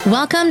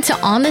Welcome to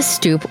On the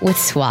Stoop with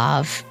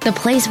Suave, the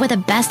place where the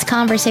best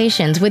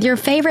conversations with your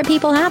favorite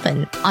people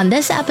happen. On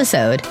this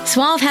episode,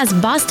 Suave has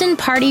Boston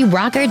party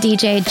rocker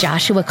DJ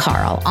Joshua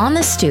Carl on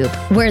the stoop,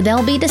 where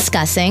they'll be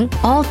discussing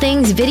all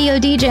things video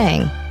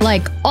DJing,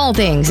 like all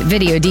things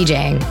video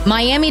DJing,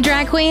 Miami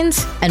drag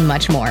queens, and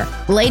much more.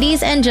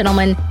 Ladies and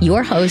gentlemen,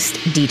 your host,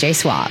 DJ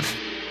Suave.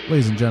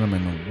 Ladies and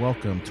gentlemen,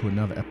 welcome to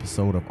another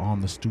episode of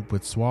On the Stoop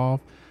with Suave.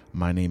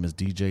 My name is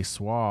DJ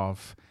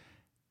Suave.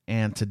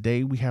 And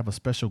today we have a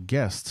special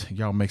guest.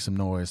 Y'all make some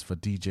noise for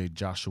DJ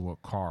Joshua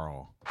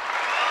Carl.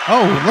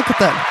 Oh, look at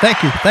that.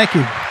 Thank you. Thank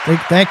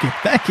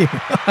you.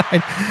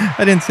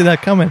 I didn't see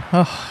that coming.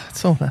 Oh,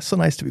 it's so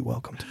nice to be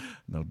welcomed.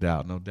 No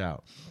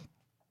doubt.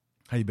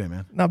 How you been,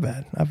 man? Not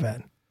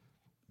bad.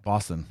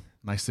 Boston,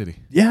 nice city.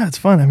 Yeah, it's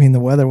fun. I mean,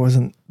 the weather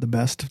wasn't the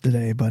best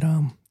today, but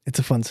it's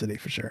a fun city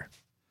for sure.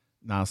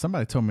 Now,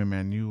 somebody told me,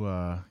 man,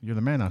 you're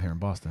the man out here in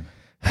Boston.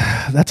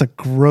 That's a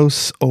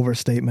gross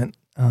overstatement.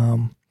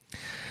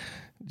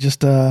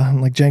 Just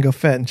like Django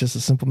Fett, just a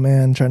simple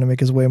man trying to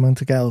make his way among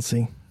the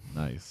galaxy.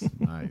 Nice.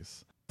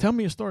 Tell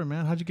me your story,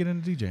 man. How'd you get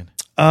into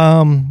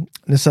DJing?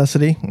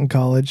 Necessity in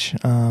college.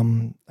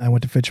 I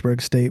went to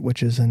Fitchburg State,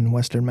 which is in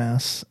Western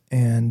Mass,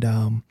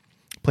 and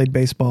played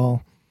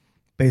baseball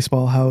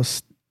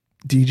house.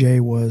 DJ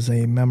was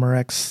a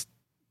Memorex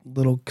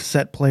little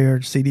cassette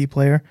player, CD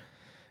player,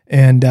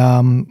 and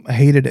I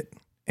hated it.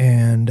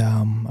 And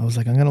I was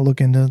like, I'm going to look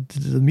into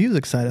the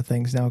music side of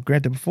things. Now,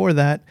 granted, before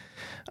that,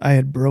 I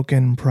had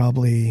broken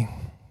probably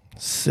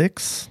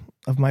 6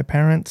 of my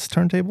parents'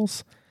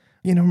 turntables.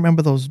 You know,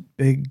 remember those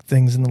big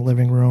things in the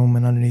living room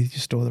and underneath you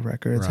store the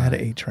records? Right. It had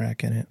an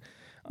 8-track in it.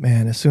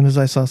 Man, as soon as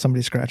I saw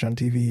somebody scratch on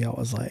TV, I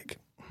was like,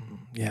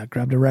 yeah,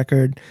 grabbed a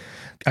record.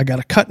 I got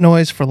a cut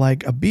noise for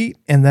like a beat,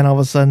 and then all of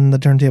a sudden the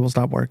turntable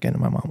stopped working.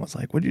 And my mom was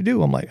like, what'd you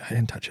do? I'm like, I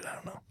didn't touch it. I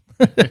don't know.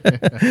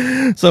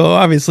 So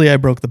obviously I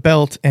broke the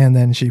belt, and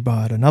then she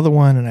bought another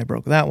one, and I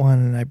broke that one,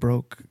 and I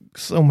broke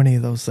so many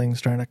of those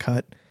things trying to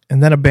cut,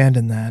 and then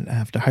abandoned that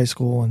after high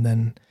school. And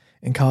then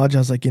in college I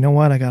was like, you know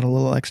what, I got a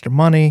little extra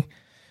money,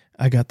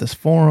 I got this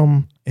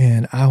forum,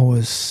 and I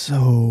was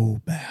so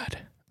bad.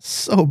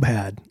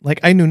 Like,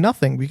 I knew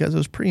nothing because it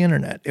was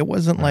pre-internet. It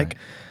wasn't right. Like,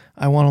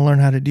 I want to learn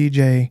how to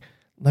DJ,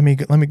 let me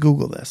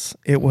Google this.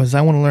 It was,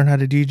 I want to learn how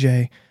to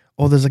DJ.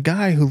 Oh, there's a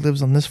guy who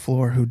lives on this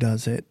floor who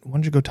does it. Why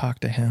don't you go talk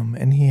to him?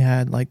 And he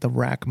had like the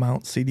rack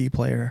mount CD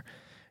player.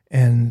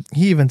 And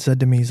he even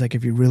said to me, he's like,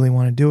 if you really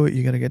want to do it,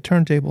 you got to get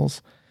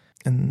turntables.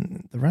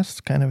 And the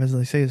rest, kind of, as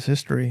they say, is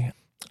history.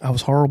 I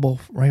was horrible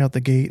right out the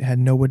gate, had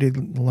nobody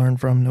to learn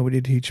from, nobody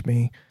to teach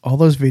me. All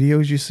those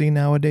videos you see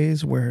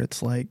nowadays where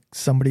it's like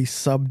somebody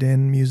subbed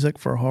in music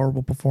for a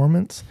horrible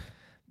performance,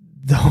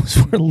 those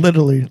were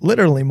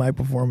literally my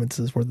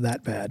performances were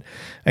that bad.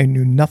 I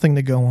knew nothing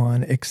to go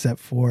on except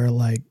for,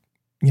 like,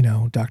 you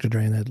know, Dr.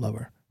 Dre and Ed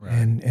Lover, right,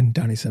 and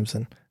Donnie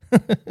Simpson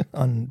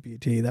on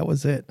BT. That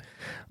was it.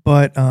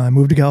 But I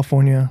moved to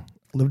California,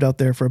 lived out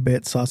there for a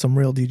bit, saw some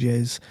real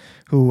DJs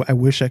who I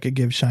wish I could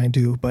give shine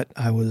to, but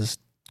I was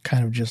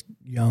kind of just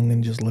young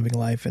and just living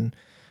life. And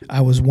I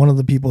was one of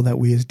the people that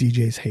we as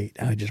DJs hate.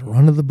 I just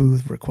run to the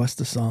booth,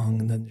 request a song,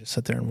 and then just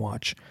sit there and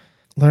watch.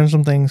 Learned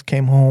some things,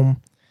 came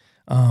home.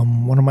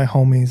 One of my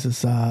homies,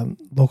 this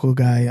local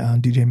guy,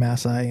 DJ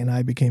Massai, and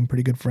I became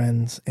pretty good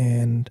friends.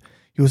 And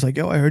he was like,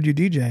 yo, I heard you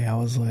DJ. I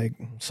was like,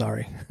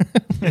 sorry.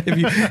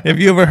 if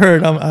you ever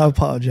heard, I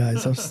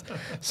apologize. I was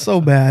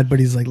so bad. But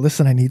he's like,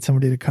 listen, I need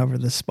somebody to cover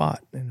this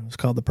spot. And it was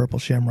called the Purple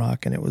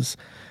Shamrock. And it was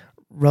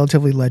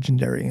relatively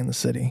legendary in the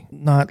city.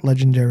 Not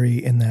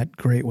legendary in that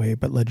great way,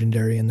 but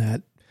legendary in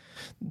that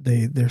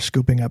they're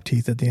scooping up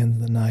teeth at the end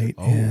of the night.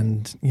 Oh.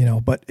 And, you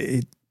know, but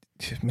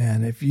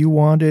man, if you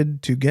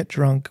wanted to get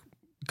drunk,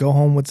 go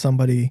home with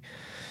somebody,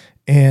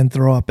 and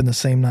throw up in the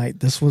same night,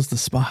 this was the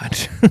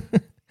spot.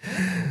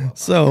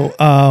 So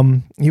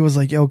he was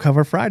like, yo,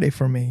 cover Friday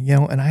for me, you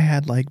know, and I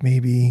had like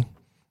maybe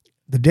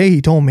the day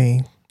he told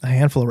me a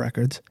handful of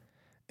records,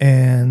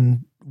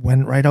 and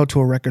went right out to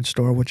a record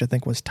store, which I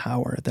think was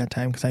Tower at that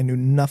time, because I knew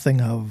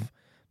nothing of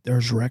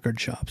there's record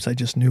shops. I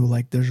just knew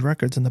like there's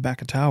records in the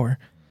back of Tower.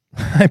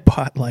 I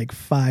bought like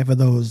 5 of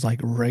those like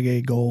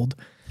reggae gold,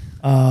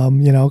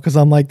 you know, because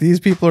I'm like, these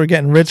people are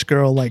getting rich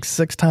girl like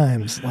 6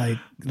 times, like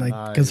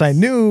because I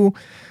knew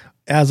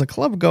as a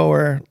club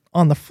goer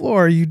on the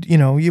floor,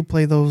 you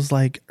play those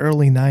like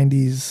early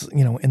 90s,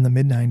 you know, in the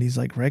mid 90s,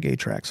 like reggae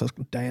tracks, so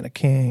Diana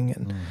King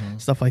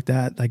and stuff like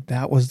that. Like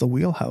that was the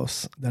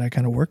wheelhouse that I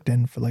kind of worked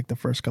in for like the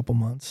first couple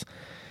months.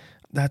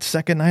 That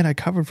second night I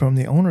covered from,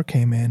 the owner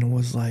came in and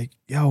was like,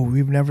 yo,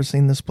 we've never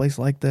seen this place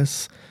like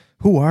this.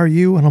 Who are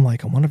you? And I'm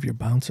like, I'm one of your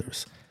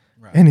bouncers.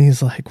 Right. And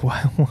he's like,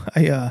 why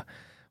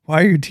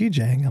are you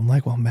DJing? I'm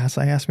like, well,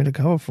 Massai asked me to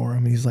cover for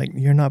him. He's like,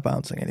 you're not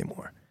bouncing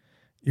anymore.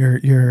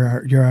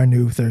 You're our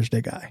new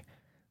Thursday guy.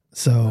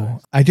 So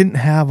nice. I didn't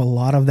have a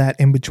lot of that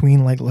in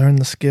between, like learn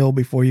the skill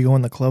before you go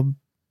in the club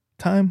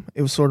time.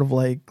 It was sort of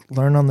like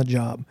learn on the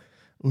job.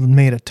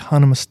 Made a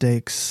ton of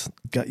mistakes,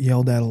 got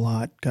yelled at a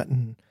lot,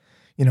 gotten,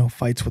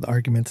 fights with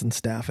arguments and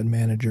staff and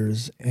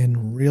managers,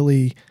 and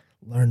really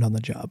learned on the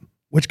job.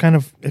 which kind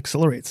of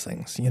accelerates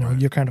things. You know, Right.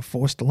 you're kind of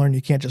forced to learn.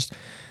 You can't just,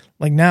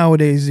 like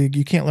nowadays,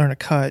 you can't learn a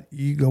cut.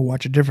 You go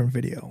watch a different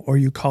video, or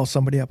you call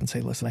somebody up and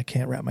say, listen, I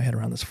can't wrap my head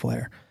around this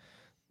flare.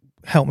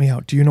 Help me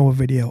out. Do you know a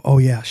video? Oh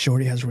yeah,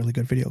 Shorty has a really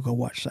good video. Go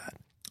watch that.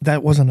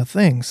 That wasn't a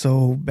thing.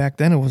 So back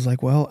then it was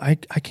like, well, I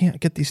can't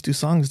get these two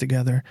songs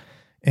together.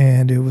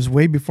 And it was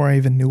way before I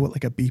even knew what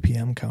like a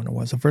BPM counter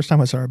was. The first time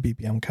I saw a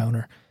BPM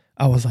counter,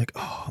 I was like,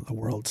 oh, the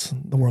world's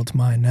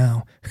mine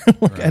now.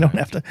 Like I don't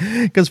have to,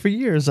 because for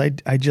years I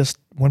just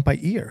went by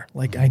ear.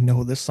 Like I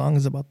know this song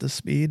is about this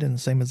speed and the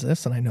same as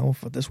this, and I know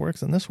if this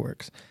works and this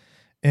works.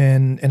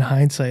 And in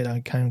hindsight,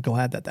 I'm kind of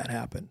glad that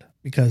happened,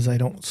 because I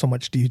don't so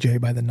much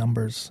DJ by the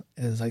numbers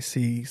as I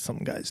see some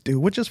guys do,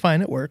 which is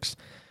fine. It works.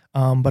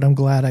 But I'm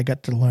glad I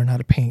got to learn how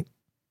to paint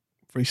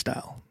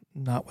freestyle,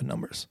 not with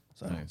numbers.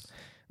 So Nice.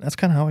 that's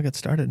kind of how I got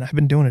started. And I've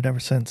been doing it ever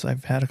since.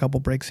 I've had a couple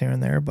breaks here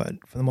and there, but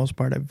for the most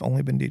part, I've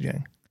only been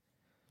DJing.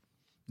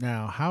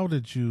 Now, how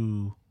did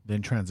you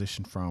then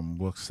transition from,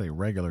 we'll say,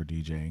 regular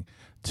DJing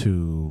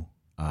to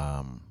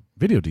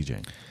video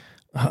DJing?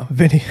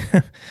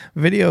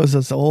 Videos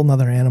is a whole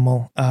nother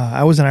animal.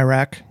 I was in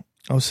Iraq,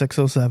 06,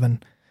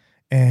 07.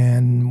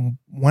 And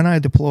when I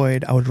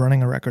deployed, I was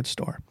running a record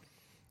store.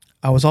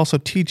 I was also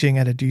teaching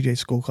at a DJ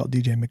school called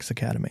DJ Mix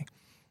Academy.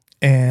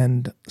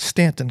 And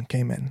Stanton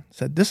came in,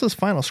 said, this is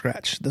Final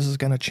Scratch. This is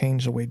going to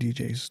change the way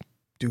DJs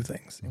do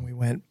things. And we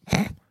went,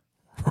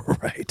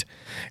 right.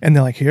 And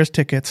they're like, here's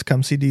tickets.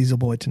 Come see Diesel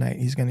Boy tonight.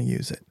 He's going to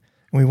use it.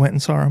 And we went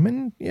and saw him.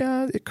 And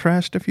yeah, it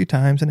crashed a few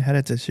times and had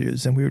its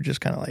issues. And we were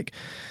just kind of like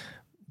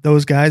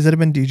those guys that have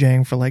been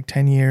DJing for like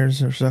 10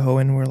 years or so.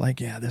 And we're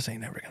like, yeah, this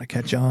ain't never going to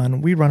catch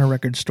on. We run a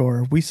record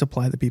store. We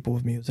supply the people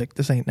with music.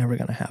 This ain't never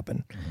going to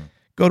happen. Mm-hmm.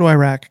 Go to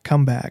Iraq,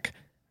 come back.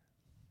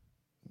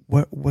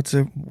 What's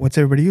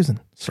everybody using?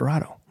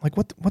 Serato. Like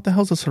what the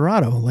hell's a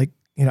Serato? Like,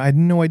 you know, I had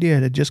no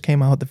idea. It just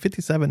came out. The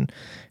 57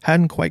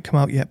 hadn't quite come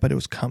out yet, but it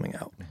was coming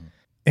out. Mm-hmm.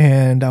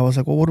 And I was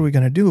like, well, what are we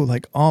going to do?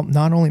 Like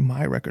not only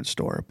my record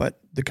store,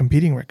 but the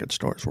competing record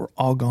stores were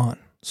all gone.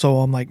 So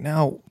I'm like,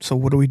 so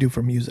what do we do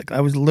for music?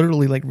 I was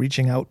literally like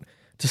reaching out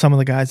to some of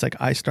the guys like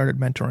I started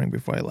mentoring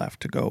before I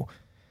left to go,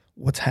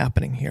 what's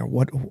happening here?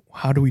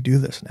 How do we do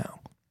this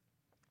now?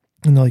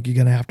 And they're like, you're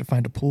going to have to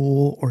find a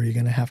pool, or you're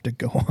going to have to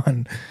go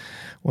on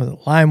with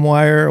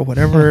LimeWire or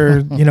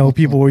whatever, you know,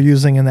 people were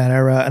using in that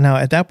era. Now,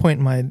 at that point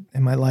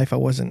in my life, I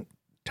wasn't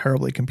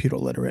terribly computer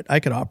literate. I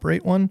could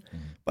operate one,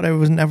 but I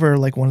was never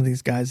like one of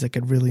these guys that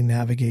could really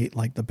navigate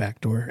like the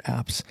backdoor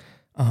apps.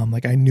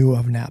 Like I knew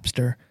of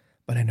Napster,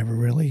 but I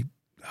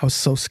was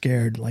so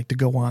scared like to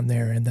go on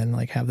there and then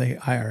like have the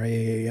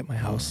IRA at my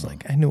house.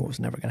 Like I knew it was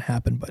never going to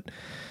happen, but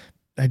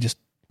I just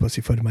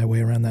pussyfooted my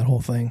way around that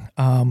whole thing.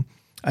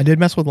 I did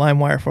mess with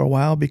LimeWire for a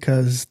while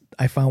because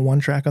I found one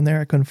track on there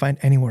I couldn't find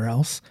anywhere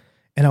else.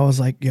 And I was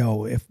like,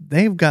 yo, if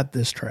they've got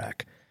this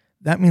track,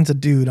 that means a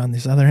dude on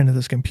this other end of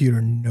this computer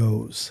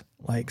knows.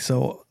 Like,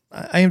 so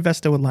I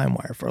invested with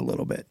LimeWire for a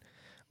little bit.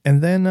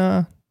 And then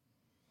I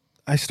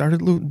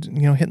started,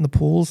 hitting the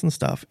pools and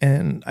stuff.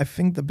 And I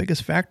think the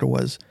biggest factor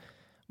was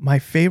my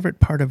favorite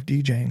part of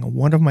DJing,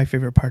 one of my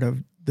favorite part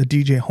of the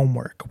DJ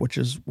homework, which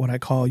is what I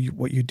call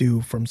what you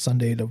do from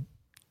Sunday to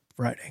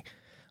Friday.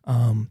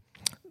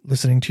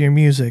 Listening to your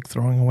music,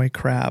 throwing away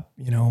crap,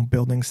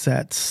 building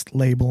sets,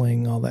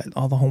 labeling, all that,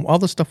 all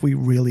the stuff we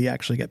really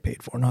actually get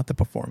paid for, not the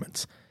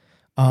performance.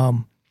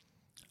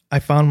 I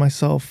found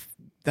myself,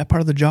 that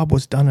part of the job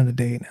was done in a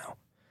day now.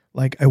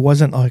 Like, I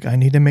wasn't like, I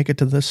need to make it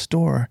to this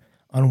store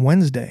on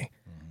Wednesday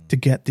to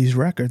get these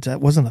records.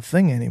 That wasn't a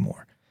thing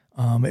anymore.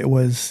 It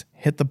was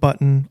hit the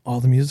button, all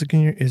the music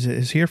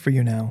is here for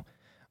you now.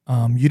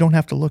 You don't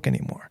have to look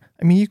anymore.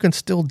 I mean, you can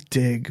still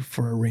dig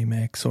for a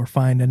remix or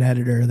find an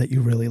editor that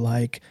you really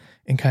like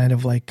and kind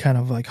of like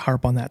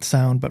harp on that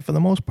sound. But for the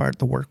most part,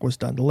 the work was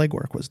done. The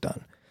legwork was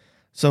done.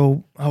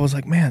 So I was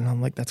like, man,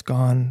 that's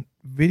gone.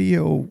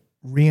 Video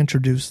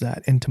reintroduced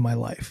that into my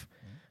life.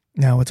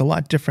 Now it's a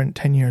lot different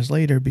 10 years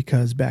later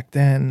because back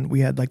then we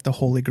had like the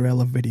holy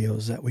grail of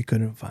videos that we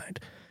couldn't find.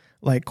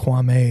 Like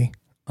Kwame,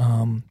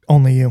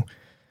 Only You.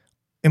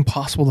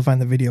 Impossible to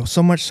find the video.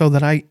 So much so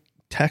that I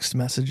text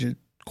messaged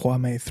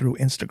Kwame through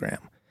Instagram.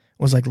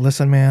 Was like,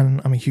 listen, man,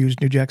 I'm a huge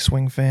New Jack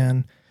Swing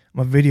fan.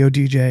 I'm a video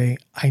DJ.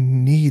 I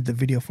need the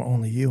video for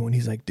Only You. And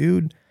he's like,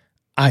 dude,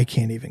 I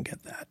can't even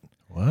get that.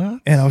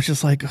 What? And I was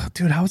just like, oh,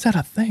 dude, how is that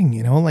a thing?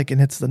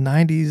 And it's the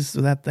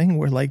 90s, that thing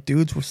where like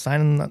dudes were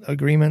signing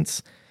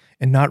agreements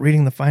and not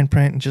reading the fine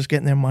print and just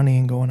getting their money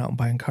and going out and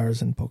buying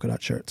cars and polka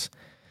dot shirts.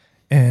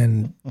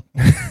 And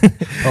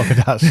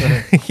polka dot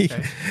shirts.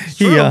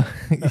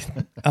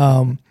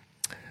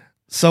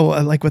 So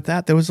like with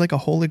that, there was like a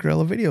holy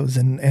grail of videos,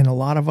 and a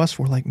lot of us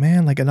were like,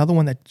 man, like another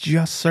one that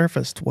just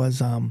surfaced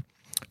was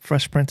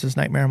Fresh Prince's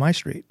Nightmare on My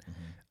Street. Mm-hmm.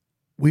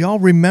 We all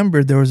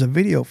remembered there was a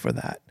video for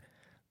that,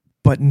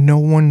 but no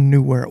one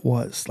knew where it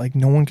was. Like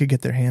no one could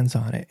get their hands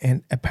on it.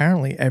 And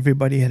apparently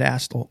everybody had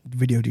asked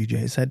video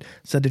DJs,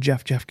 said to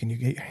Jeff, can you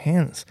get your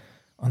hands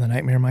on the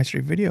Nightmare on My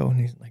Street video?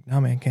 And he's like,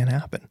 no, man, can't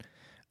happen.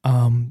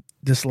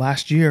 This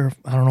last year,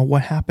 I don't know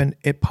what happened.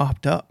 It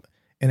popped up.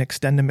 and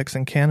Extendamix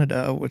in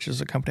Canada, which is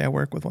a company I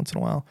work with once in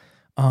a while,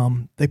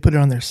 they put it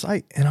on their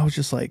site. And I was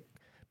just like,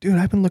 dude,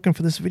 I've been looking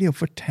for this video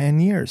for 10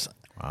 years.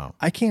 Wow.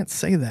 I can't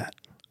say that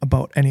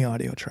about any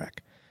audio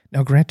track.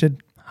 Now,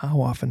 granted,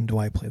 how often do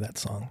I play that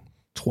song?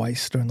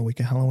 Twice during the week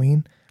of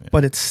Halloween. Yeah.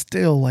 But it's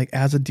still like,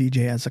 as a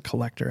DJ, as a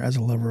collector, as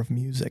a lover of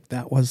music,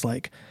 that was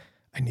like,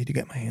 I need to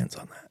get my hands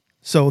on that.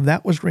 So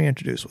that was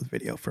reintroduced with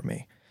video for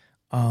me.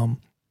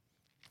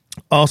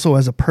 Also,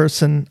 as a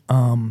person,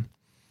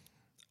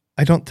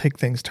 I don't take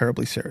things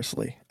terribly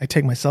seriously. I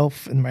take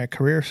myself and my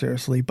career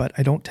seriously, but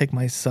I don't take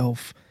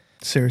myself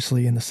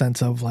seriously in the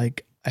sense of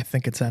like, I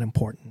think it's that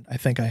important. I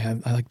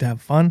like to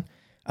have fun.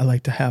 I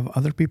like to have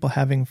other people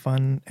having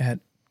fun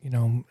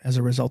as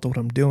a result of what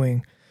I'm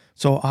doing.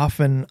 So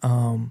often,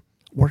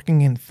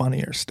 working in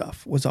funnier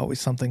stuff was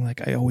always something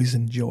like I always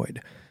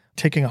enjoyed.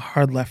 Taking a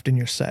hard left in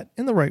your set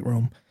in the right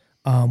room,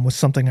 was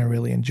something I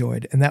really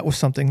enjoyed. And that was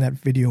something that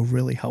video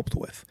really helped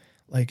with.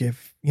 Like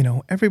if,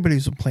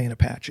 everybody's been playing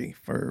Apache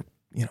for,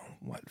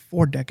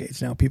 4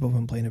 decades now, people have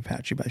been playing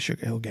Apache by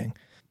Sugar Hill Gang.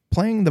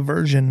 Playing the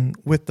version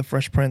with the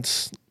Fresh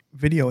Prince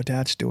video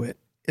attached to it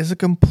is a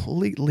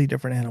completely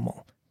different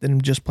animal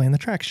than just playing the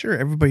track. Sure,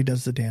 everybody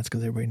does the dance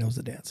because everybody knows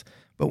the dance.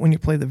 But when you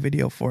play the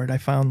video for it, I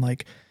found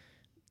like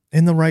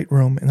in the right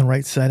room, in the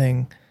right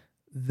setting,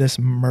 this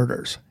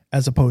murders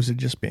as opposed to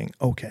just being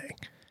okay.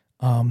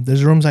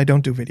 There's rooms I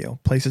don't do video.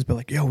 Places be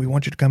like, yo, we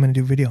want you to come in and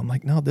do video. I'm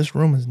like, no, this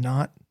room is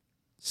not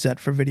set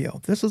for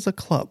video. This is a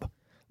club.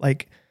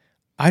 Like,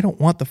 I don't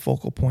want the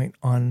focal point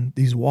on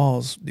these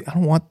walls. I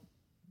don't want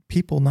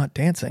people not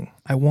dancing.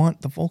 I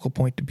want the focal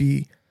point to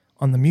be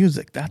on the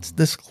music. That's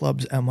this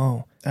club's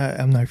MO.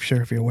 I'm not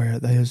sure if you're aware.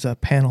 There's a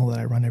panel that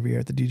I run every year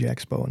at the DJ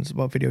Expo, and it's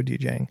about video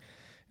DJing.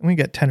 And we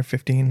get 10 or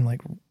 15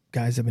 like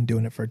guys have been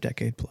doing it for a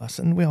decade plus,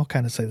 and we all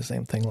kind of say the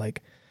same thing,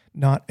 like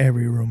not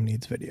every room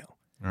needs video.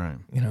 Right.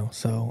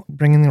 So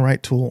bringing the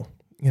right tool,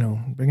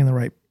 bringing the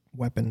right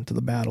weapon to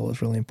the battle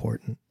is really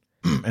important.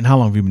 And how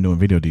long have you been doing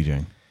video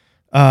DJing?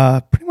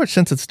 Pretty much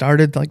since it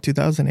started, like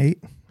 2008.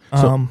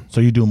 So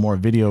you do more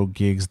video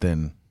gigs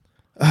than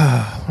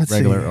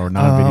regular or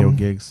non-video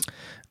gigs?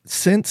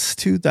 Since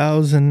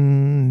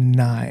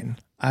 2009,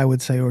 I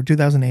would say, or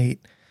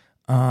 2008,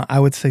 I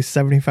would say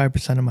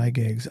 75% of my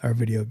gigs are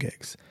video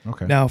gigs.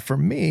 Okay. Now, for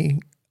me,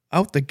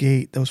 out the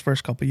gate, those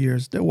first couple of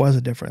years, there was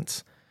a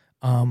difference.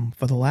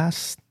 For the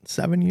last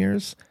 7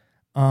 years,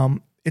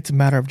 it's a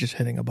matter of just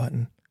hitting a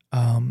button.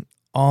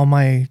 All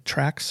my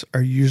tracks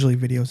are usually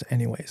videos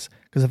anyways.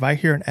 Because if I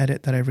hear an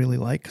edit that I really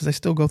like, because I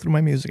still go through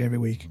my music every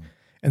week,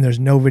 and there's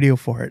no video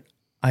for it,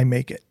 I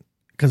make it.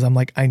 Because I'm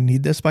like, I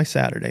need this by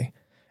Saturday.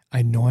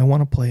 I know I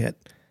want to play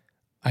it.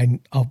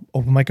 I'll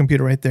open my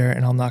computer right there,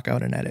 and I'll knock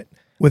out an edit.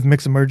 With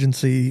Mix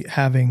Emergency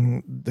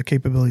having the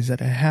capabilities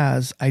that it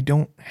has, I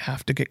don't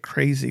have to get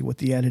crazy with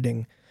the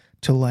editing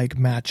to like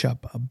match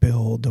up a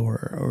build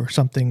or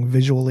something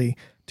visually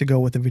to go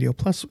with the video.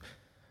 Plus,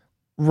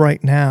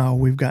 right now,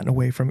 we've gotten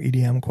away from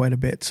EDM quite a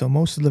bit. So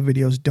most of the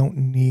videos don't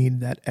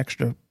need that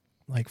extra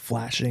like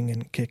flashing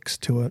and kicks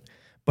to it.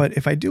 But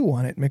if I do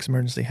want it, Mix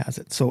Emergency has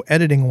it. So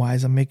editing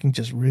wise, I'm making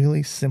just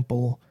really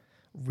simple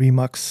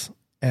remix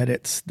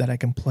edits that I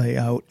can play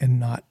out and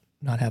not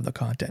have the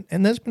content.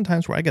 And there's been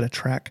times where I get a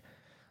track,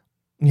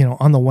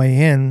 on the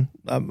way in,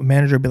 a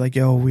manager would be like,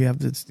 yo, we have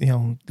this,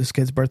 this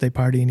kid's birthday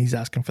party and he's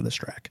asking for this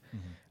track.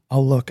 Mm-hmm.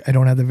 I'll look, I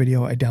don't have the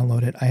video, I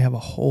download it. I have a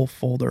whole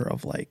folder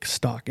of like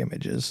stock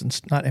images and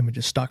not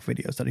images, stock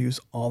videos that I use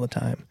all the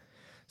time.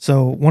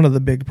 So one of the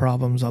big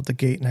problems out the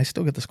gate, and I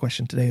still get this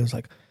question today, was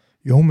like,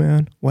 yo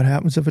man, what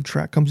happens if a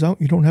track comes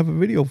out, you don't have a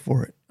video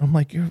for it? I'm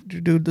like,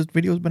 dude, this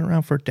video's been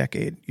around for a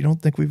decade. You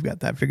don't think we've got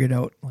that figured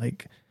out?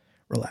 Like,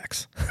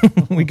 relax.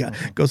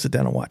 Go sit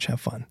down and watch, have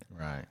fun.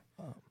 Right.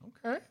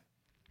 Okay.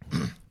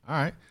 All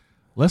right.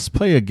 Let's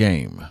play a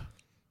game.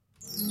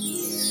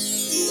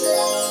 It's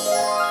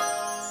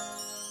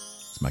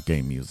my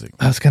game music.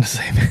 I was going to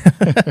say,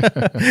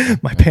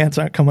 my pants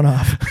aren't coming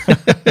off.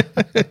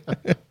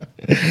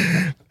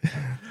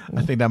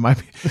 I think that might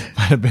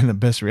have been the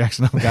best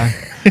reaction I've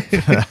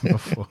gotten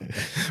before.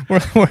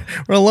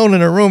 We're alone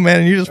in a room, man,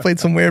 and you just played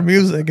some weird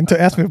music and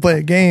asked me to play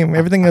a game.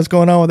 Everything that's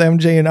going on with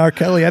MJ and R.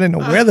 Kelly, I didn't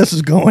know where this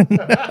is going.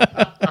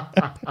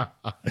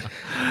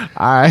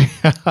 All right.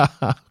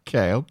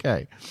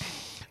 Okay.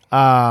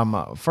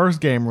 First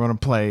game we're going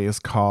to play is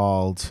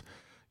called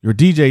Your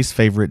DJ's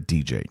Favorite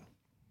DJ.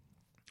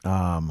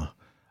 I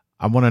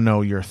want to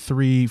know your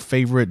 3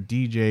 favorite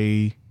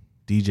DJs,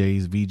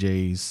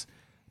 VJs,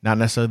 not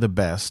necessarily the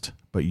best,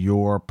 but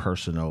your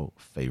personal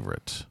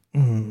favorite.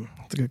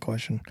 That's a good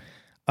question.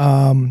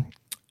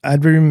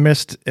 I'd be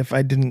remiss if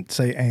I didn't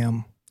say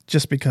Am,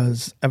 just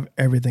because of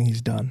everything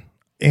he's done.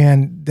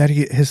 And that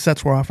his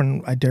sets were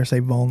often, I dare say,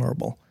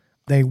 vulnerable.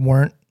 They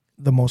weren't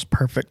the most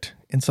perfect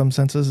in some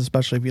senses,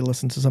 especially if you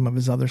listen to some of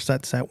his other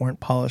sets that weren't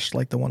polished,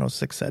 like the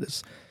 106 set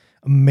is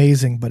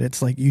amazing, but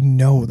it's like,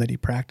 that he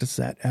practiced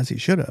that as he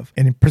should have,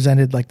 and he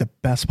presented like the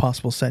best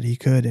possible set he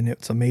could, and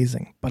it's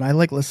amazing. But I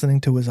like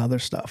listening to his other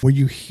stuff where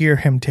you hear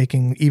him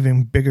taking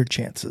even bigger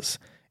chances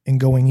and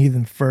going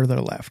even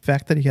further left. The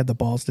fact that he had the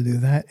balls to do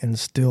that and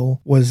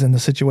still was in the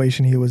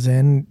situation he was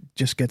in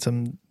just gets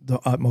him the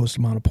utmost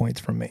amount of points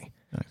from me.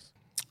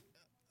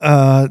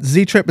 Nice.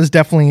 Z-Trip is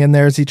definitely in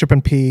there. Z-Trip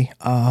and P.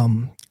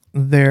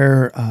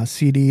 Their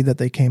CD that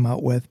they came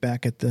out with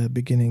back at the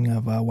beginning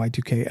of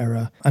Y2K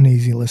era,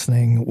 Uneasy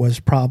Listening, was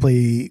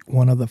probably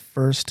one of the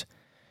first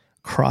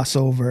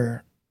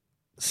crossover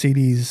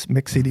CDs,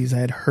 mix CDs I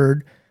had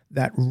heard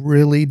that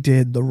really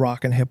did the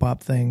rock and hip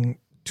hop thing.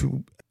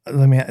 To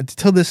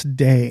this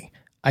day,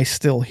 I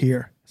still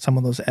hear some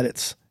of those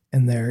edits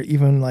in there,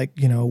 even like,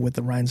 with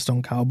the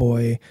Rhinestone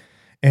Cowboy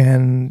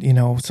and,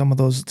 some of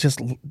those,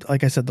 just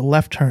like I said, the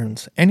left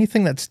turns,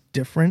 anything that's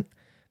different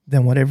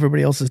than what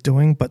everybody else is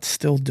doing, but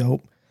still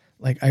dope.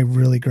 Like I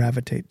really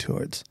gravitate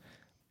towards.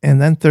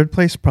 And then third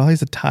place probably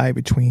is a tie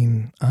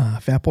between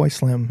Fatboy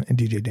Slim and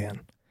DJ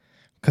Dan.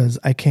 Cause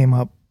I came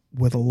up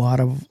with a lot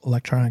of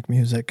electronic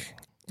music.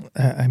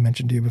 I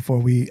mentioned to you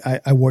before,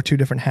 I wore two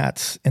different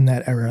hats in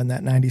that era, in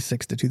that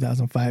 96 to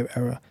 2005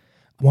 era.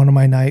 One of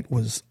my night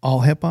was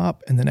all hip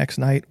hop and the next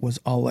night was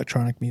all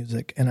electronic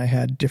music. And I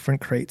had different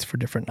crates for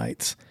different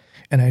nights.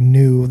 And I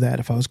knew that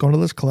if I was going to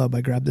this club,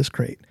 I grabbed this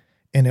crate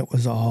and it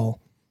was all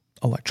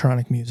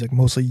electronic music,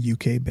 mostly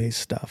UK based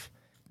stuff.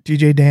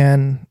 DJ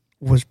Dan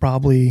was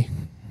probably,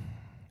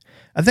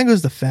 I think it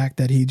was the fact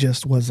that he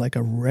just was like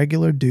a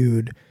regular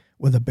dude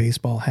with a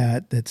baseball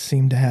hat that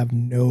seemed to have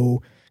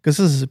no, because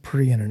this is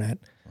pre-internet,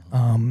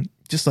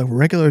 just a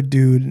regular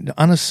dude,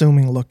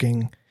 unassuming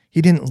looking.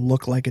 He didn't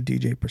look like a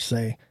DJ per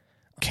se.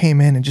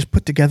 Came in and just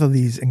put together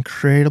these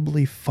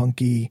incredibly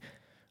funky,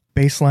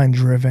 bassline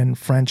driven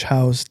French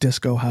house,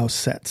 disco house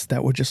sets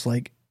that were just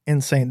like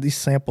insane. These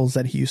samples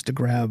that he used to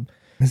grab,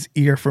 his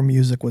ear for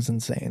music was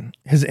insane.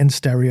 His in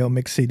stereo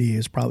mix CD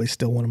is probably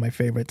still one of my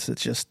favorites.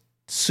 It's just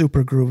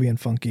super groovy and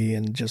funky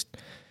and just,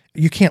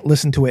 you can't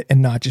listen to it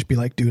and not just be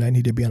like, dude, I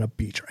need to be on a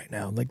beach right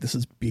now. Like this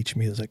is beach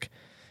music.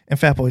 And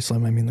Fatboy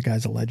Slim, I mean, the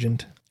guy's a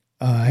legend.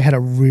 I had a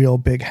real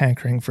big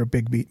hankering for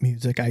big beat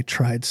music. I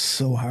tried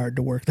so hard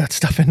to work that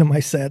stuff into my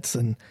sets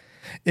and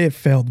it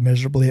failed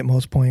miserably at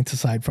most points,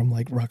 aside from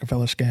like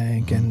Rockefeller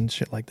Skank and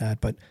shit like that.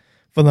 But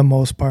for the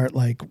most part,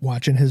 like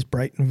watching his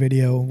Brighton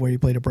video where he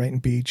played at Brighton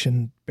Beach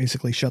and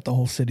basically shut the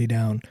whole city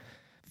down.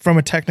 From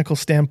a technical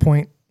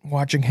standpoint,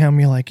 watching him,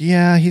 you're like,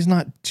 yeah, he's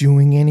not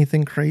doing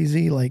anything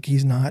crazy. Like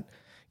he's not,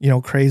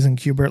 Craze and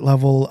Qbert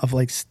level of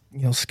like,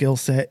 skill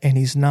set. And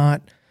he's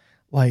not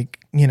like,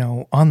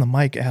 on the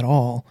mic at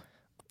all.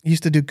 He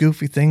used to do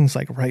goofy things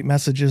like write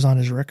messages on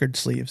his record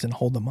sleeves and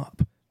hold them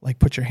up. Like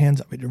put your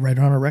hands up and write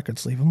it on a record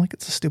sleeve. I'm like,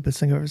 it's the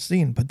stupidest thing I've ever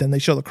seen. But then they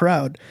show the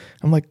crowd.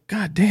 I'm like,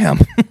 God damn,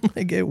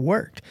 like it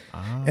worked.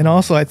 And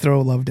also I throw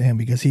love to him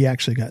because he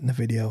actually got in the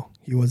video.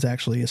 He was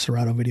actually a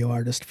Serato video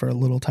artist for a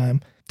little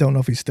time. Don't know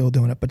if he's still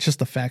doing it, but just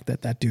the fact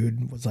that that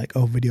dude was like,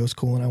 oh, video's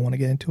cool and I want to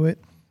get into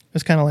it.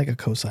 It's kind of like a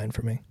cosign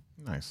for me.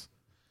 Nice.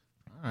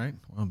 All right.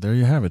 Well, there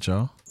you have it,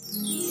 y'all.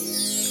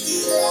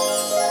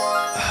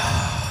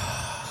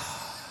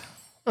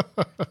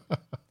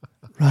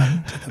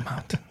 Run to the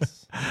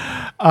mountains.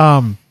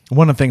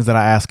 One of the things that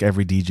I ask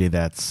every DJ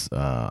that's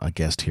a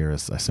guest here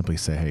is I simply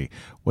say, hey,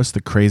 what's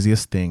the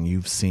craziest thing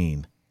you've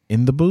seen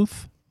in the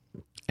booth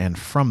and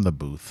from the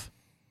booth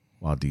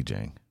while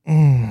DJing?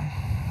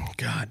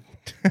 God.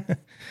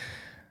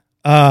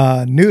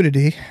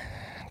 Nudity.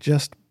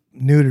 Just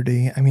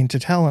nudity. I mean, to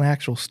tell an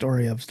actual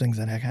story of things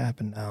that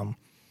happened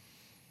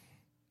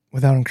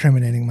without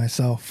incriminating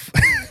myself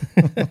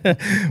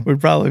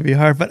would probably be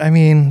hard. But I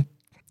mean,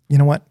 you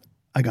know what?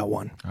 I got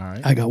one. All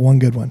right. I got one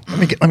good one.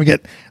 Let me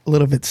get a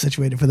little bit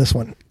situated for this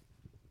one.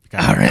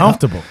 All right.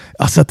 Comfortable.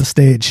 I'll set the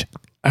stage.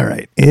 All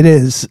right. It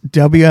is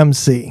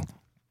WMC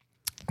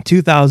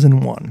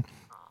 2001.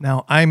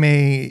 Now,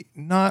 I'm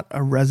not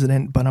a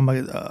resident, but I'm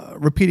a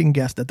repeating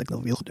guest at the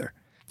Gilder.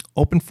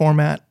 Open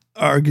format,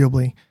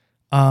 arguably.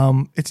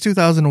 It's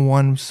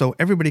 2001, so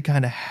everybody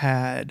kind of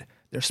had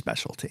their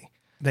specialty.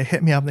 They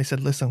hit me up and they said,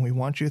 listen, we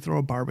want you to throw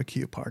a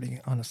barbecue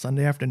party on a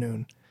Sunday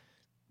afternoon.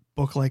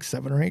 Book like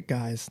 7 or 8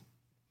 guys,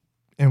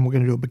 and we're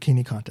going to do a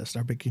bikini contest.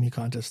 Our bikini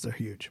contests are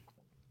huge.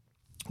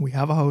 We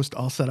have a host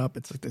all set up.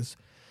 It's like this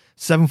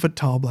 7-foot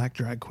tall black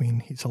drag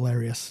queen. He's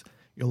hilarious.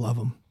 You'll love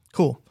him.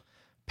 Cool.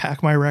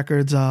 Pack my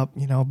records up,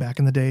 back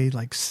in the day,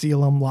 like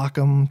seal them, lock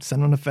them,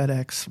 send them to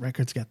FedEx.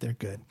 Records get there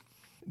good.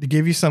 To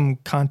give you some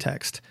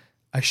context,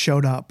 I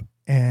showed up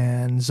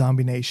and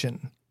Zombie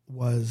Nation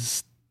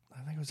was,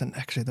 I think it was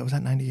that was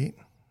at 98,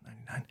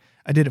 99.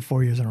 I did it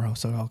 4 years in a row,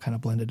 so it all kind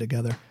of blended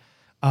together.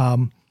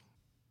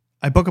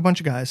 I book a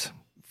bunch of guys,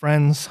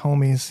 friends,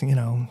 homies,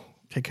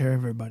 take care of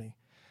everybody.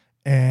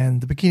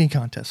 And the bikini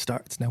contest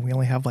starts. Now we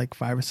only have like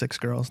 5 or 6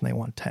 girls and they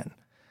want 10.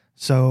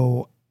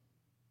 So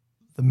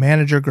the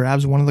manager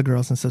grabs one of the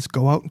girls and says,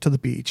 go out into the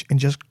beach and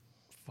just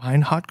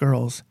find hot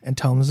girls and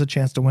tell them there's a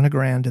chance to win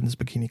 $1,000 in this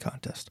bikini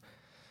contest.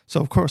 So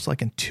of course,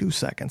 like in 2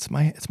 seconds,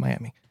 it's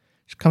Miami.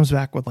 She comes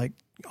back with like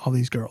all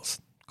these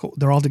girls. Cool.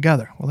 They're all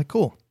together. We're like,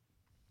 cool.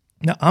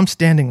 Now I'm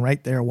standing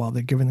right there while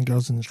they're giving the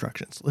girls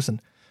instructions.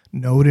 Listen,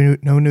 no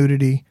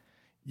nudity,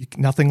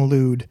 nothing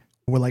lewd.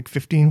 We're like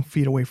 15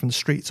 feet away from the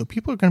street, so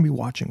people are going to be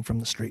watching from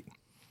the street.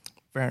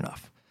 Fair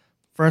enough.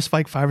 First,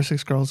 like 5 or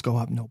 6 girls go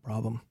up, no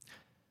problem.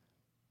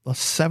 The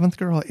 7th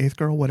girl, 8th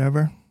girl,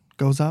 whatever,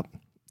 goes up.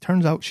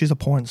 Turns out she's a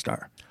porn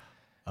star.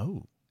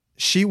 Oh.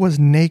 She was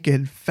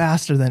naked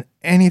faster than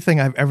anything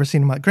I've ever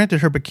seen in my...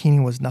 Granted, her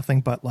bikini was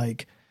nothing but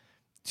like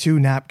 2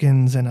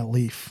 napkins and a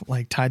leaf,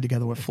 like tied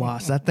together with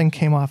floss. That thing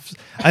came off.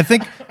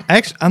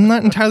 I'm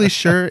not entirely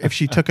sure if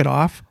she took it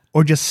off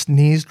or just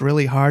sneezed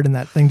really hard and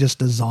that thing just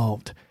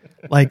dissolved.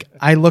 Like,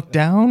 I looked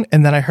down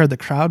and then I heard the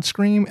crowd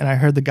scream and I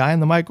heard the guy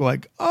in the mic go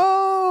like,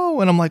 oh,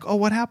 and I'm like, oh,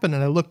 what happened?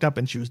 And I looked up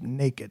and she was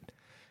naked.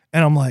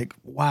 And I'm like,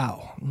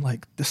 wow, I'm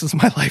like, this is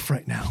my life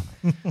right now.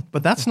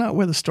 But that's not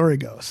where the story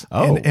goes.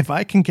 Oh. And if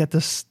I can get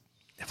this,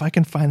 if I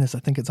can find this, I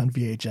think it's on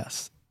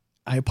VHS.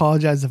 I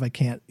apologize if I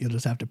can't. You'll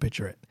just have to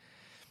picture it.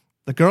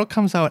 The girl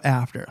comes out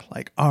after,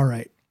 like, all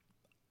right,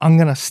 I'm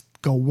going to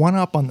go one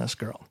up on this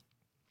girl.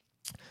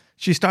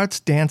 She starts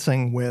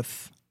dancing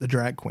with the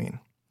drag queen.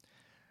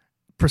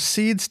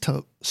 Proceeds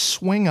to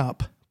swing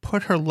up,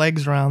 put her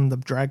legs around the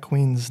drag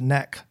queen's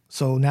neck.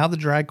 So now the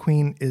drag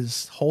queen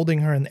is holding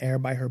her in the air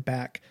by her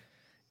back,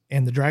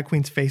 and the drag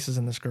queen's face is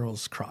in this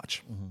girl's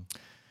crotch. Mm-hmm.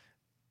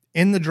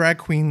 In the drag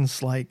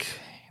queen's like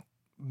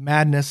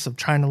madness of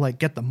trying to like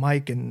get the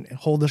mic and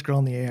hold this girl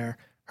in the air,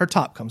 her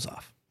top comes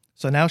off.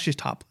 So now she's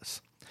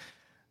topless.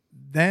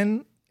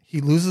 Then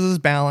he loses his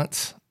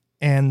balance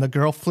and the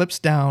girl flips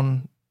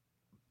down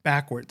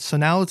backwards. So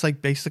now it's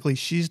like basically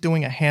she's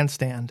doing a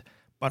handstand,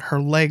 but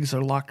her legs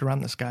are locked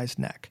around this guy's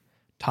neck,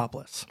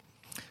 topless.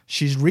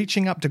 She's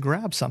reaching up to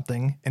grab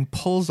something and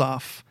pulls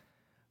off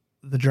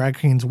the drag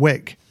queen's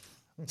wig.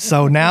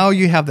 So now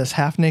you have this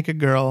half-naked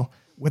girl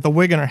with a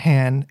wig in her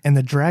hand and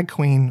the drag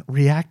queen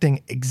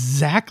reacting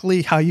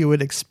exactly how you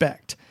would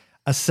expect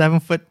a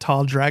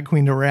 7-foot-tall drag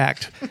queen to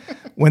react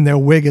when their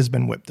wig has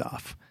been whipped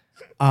off.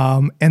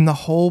 And the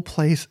whole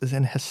place is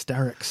in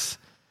hysterics.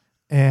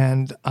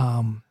 And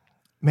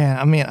man,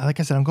 I mean,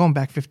 like I said, I'm going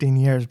back 15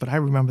 years, but I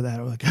remember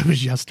that like it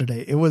was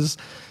yesterday. It was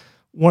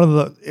one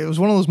of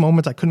those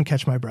moments I couldn't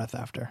catch my breath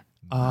after.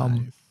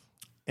 Nice.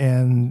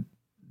 And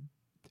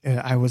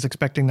I was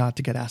expecting not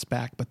to get asked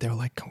back, but they were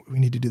like, we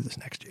need to do this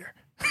next year.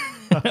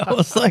 I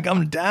was like,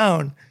 I'm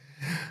down.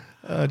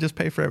 Just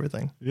pay for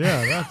everything.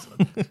 Yeah,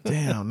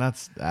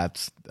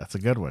 that's a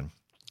good one.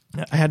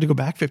 I had to go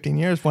back 15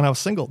 years when I was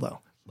single, though.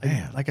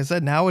 Man. Like I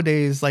said,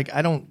 nowadays, like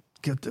I don't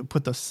get to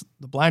put the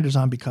blinders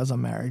on because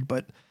I'm married,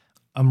 but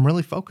I'm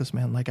really focused,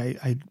 man. Like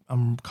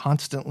I'm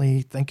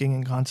constantly thinking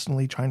and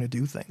constantly trying to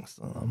do things.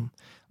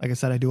 Like I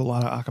said, I do a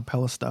lot of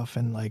acapella stuff,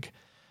 and like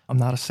I'm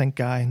not a sync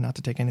guy. Not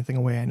to take anything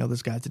away, I know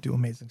there's guys that do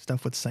amazing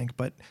stuff with sync,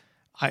 but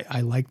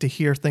I like to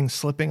hear things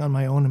slipping on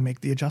my own and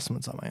make the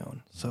adjustments on my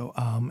own. So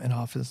in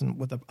office and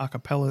with the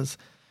acapellas,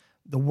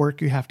 the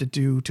work you have to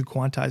do to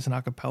quantize an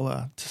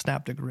acapella to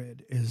snap the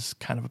grid is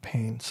kind of a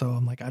pain. So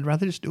I'm like, I'd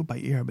rather just do it by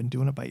ear. I've been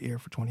doing it by ear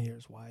for 20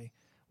 years. Why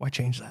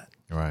change that?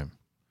 Right.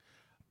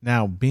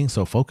 Now, being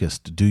so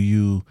focused, do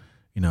you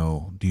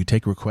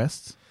take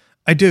requests?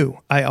 I do.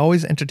 I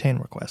always entertain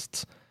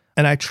requests.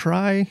 And I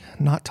try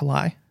not to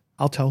lie.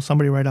 I'll tell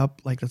somebody right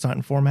up, like, that's not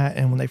in format.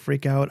 And when they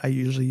freak out, I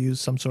usually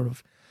use some sort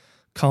of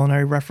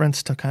culinary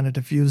reference to kind of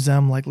diffuse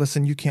them. Like,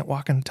 listen, you can't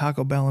walk into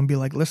Taco Bell and be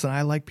like, listen,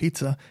 I like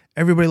pizza.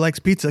 Everybody likes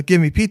pizza.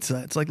 Give me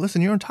pizza. It's like,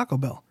 listen, you're in Taco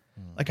Bell.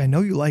 Like, I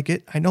know you like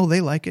it. I know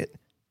they like it.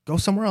 Go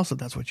somewhere else if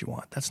that's what you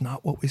want. That's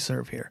not what we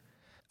serve here.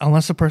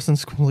 Unless the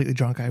person's completely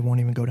drunk, I won't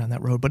even go down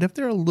that road. But if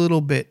they're a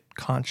little bit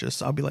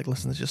conscious, I'll be like,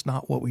 listen, it's just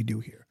not what we do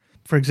here.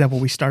 For example,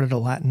 we started a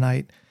Latin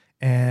night,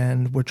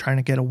 and we're trying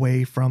to get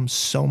away from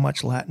so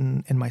much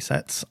Latin in my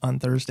sets on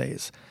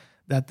Thursdays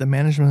that the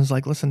management is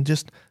like, listen,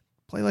 just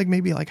play like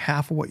maybe like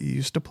half of what you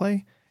used to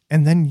play,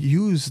 and then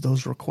use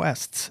those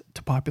requests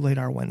to populate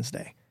our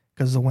Wednesday.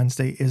 Because the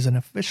Wednesday is an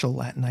official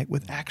Latin night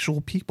with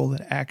actual people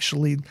that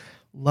actually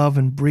love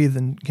and breathe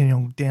and,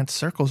 dance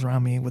circles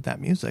around me with that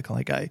music.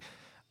 Like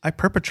I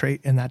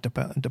perpetrate in that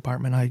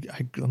department.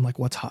 I'm like,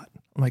 what's hot?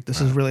 I'm like,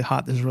 this is really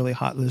hot. This is really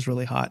hot. This is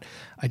really hot.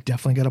 I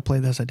definitely got to play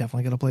this. I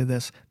definitely got to play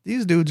this.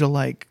 These dudes are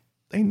like,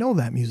 they know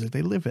that music.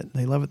 They live it.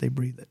 They love it. They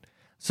breathe it.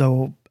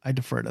 So I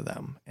defer to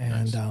them.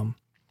 And, nice.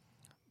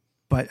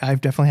 But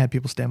I've definitely had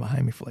people stand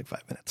behind me for like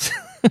 5 minutes.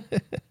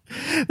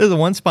 There's a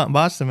one spot in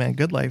Boston, man,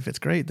 Good Life. It's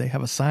great. They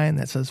have a sign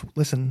that says,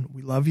 listen,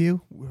 we love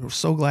you. We're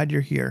so glad you're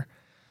here.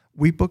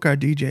 We book our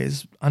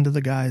DJs under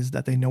the guise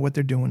that they know what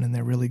they're doing and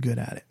they're really good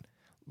at it.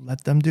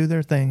 Let them do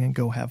their thing and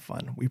go have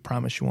fun. We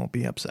promise you won't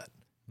be upset.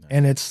 Nice.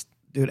 And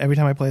dude, every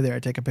time I play there, I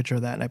take a picture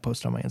of that and I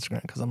post it on my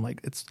Instagram because I'm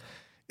like,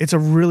 it's a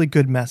really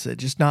good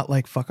message. It's not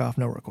like fuck off,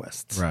 no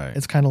requests. Right.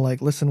 It's kind of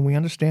like, listen, we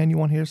understand you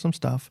want to hear some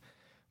stuff,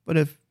 but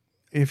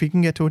if he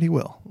can get to it, he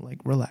will. Like,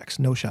 relax,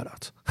 no shout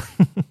outs.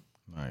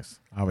 Nice.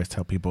 I always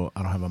tell people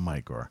I don't have a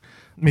mic or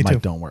Me mic too.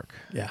 Don't work.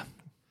 Yeah.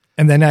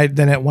 And then at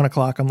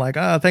 1:00, I'm like,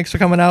 thanks for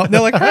coming out. And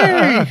they're like,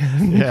 hey.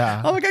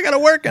 Yeah. I'm like, I got to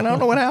work and I don't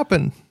know what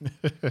happened.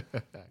 All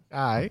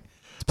right.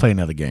 Let's play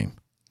another game.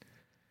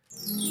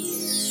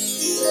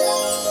 It's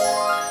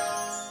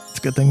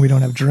a good thing we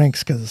don't have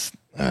drinks because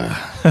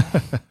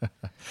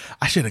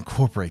I should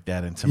incorporate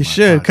that into You my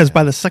should, because podcast.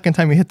 by the second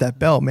time you hit that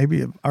bell,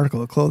 maybe an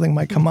article of clothing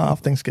might come off.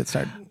 Things get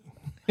started.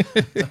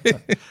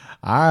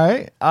 All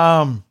right.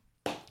 Are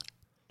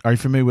you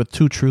familiar with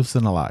Two Truths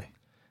and a Lie?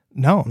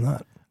 No, I'm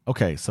not.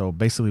 Okay, so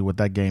basically what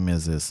that game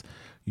is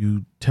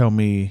you tell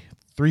me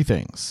 3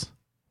 things.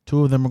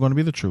 2 of them are going to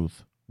be the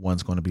truth.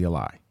 1's going to be a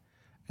lie.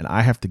 And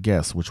I have to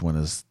guess which one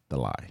is the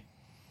lie.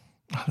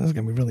 Oh, this is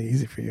going to be really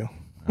easy for you.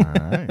 All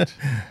right.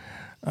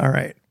 All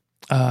right.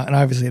 And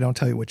obviously, I don't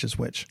tell you which is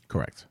which.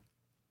 Correct.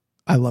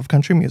 I love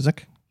country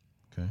music.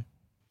 Okay.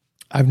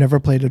 I've never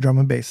played a drum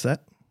and bass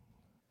set.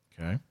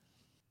 Okay.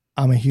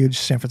 I'm a huge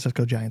San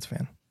Francisco Giants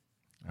fan.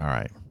 All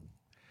right.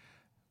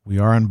 We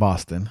are in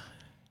Boston.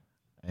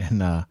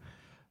 And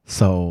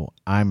so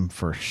I'm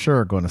for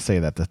sure going to say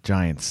that the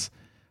Giants...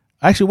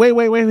 Actually,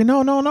 wait.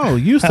 No. You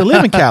used to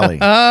live in Cali.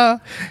 Not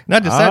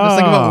just that. Just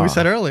think about what we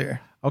said earlier.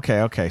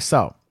 Okay.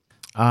 So,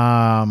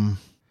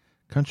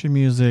 country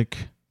music,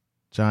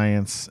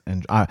 Giants,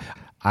 and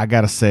I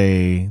gotta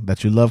say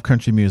that you love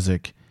country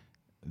music,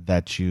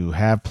 that you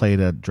have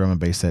played a drum and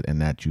bass set,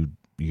 and that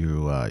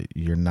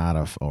you're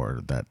not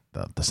or that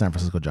the San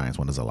Francisco Giants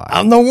one is a lie.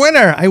 I'm the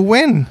winner. I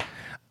win.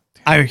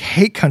 I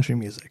hate country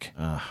music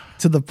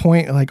to the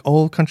point, like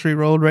Old Country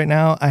Road right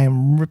now, I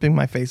am ripping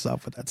my face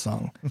off with that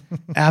song.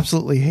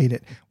 Absolutely hate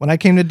it. When I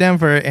came to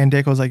Denver and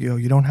Dayco was like, yo,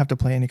 you don't have to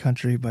play any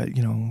country, but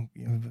you know,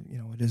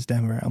 it is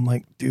Denver. I'm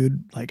like,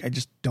 dude, like I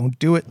just don't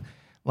do it.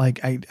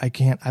 Like I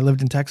can't. I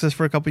lived in Texas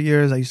for a couple of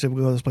years. I used to go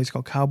to this place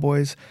called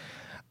Cowboys.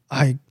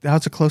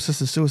 That's the closest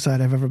to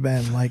suicide I've ever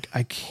been. Like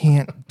I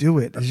can't do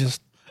it. It's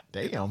just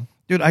damn.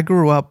 Dude, I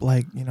grew up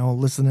like,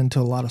 listening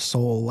to a lot of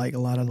soul, like a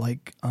lot of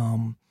like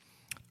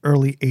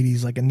early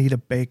 80s, like Anita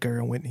Baker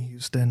and Whitney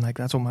Houston. Like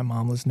that's what my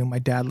mom listened to. My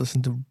dad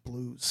listened to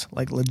blues,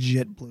 like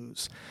legit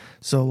blues.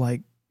 So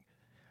like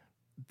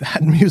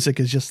that music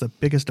is just the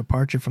biggest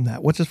departure from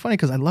that, which is funny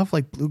because I love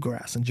like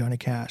bluegrass and Johnny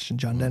Cash and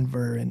John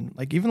Denver and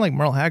like even like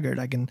Merle Haggard.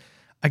 I can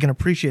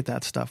appreciate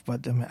that stuff,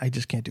 but I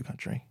just can't do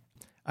country.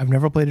 I've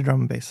never played a drum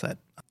and bass set.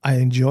 I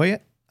enjoy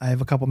it. I have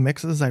a couple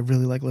mixes I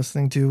really like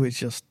listening to. It's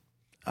just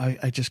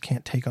I just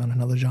can't take on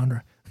another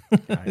genre.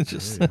 It's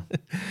just,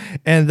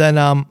 and then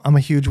I'm a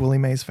huge Willie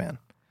Mays fan.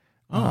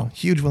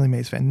 Huge Willie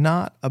Mays fan.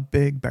 Not a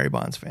big Barry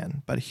Bonds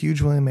fan, but a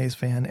huge Willie Mays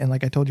fan. And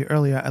like I told you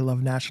earlier, I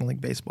love National League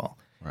Baseball.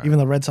 Right. Even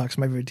though Red Sox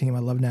are my favorite team, I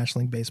love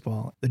National League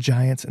Baseball. The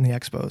Giants and the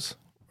Expos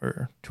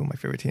are 2 of my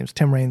favorite teams.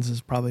 Tim Raines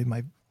is probably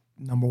my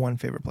number 1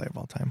 favorite player of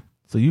all time.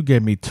 So you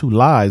gave me 2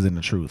 lies and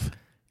the truth.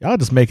 Y'all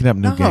just making up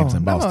new games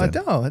in Boston.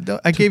 No, I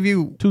don't. I gave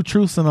you 2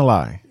 truths and a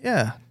lie.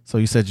 Yeah. So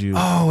you said you...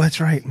 Oh,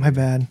 that's right. My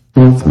bad.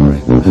 That's all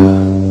right.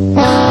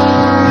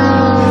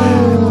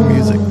 The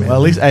music, man.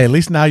 Well, at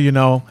least now you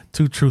know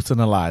 2 truths and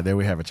a lie. There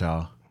we have it,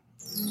 y'all.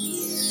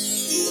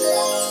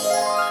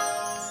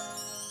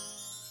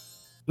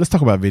 Let's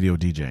talk about video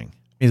DJing.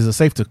 Is it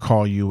safe to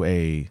call you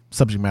a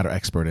subject matter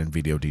expert in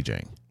video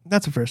DJing?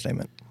 That's a fair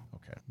statement.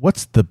 Okay.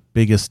 What's the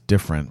biggest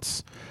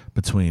difference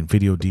between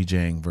video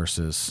DJing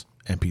versus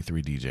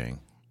MP3 DJing?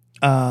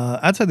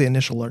 I'd say the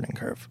initial learning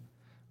curve.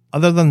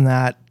 Other than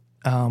that,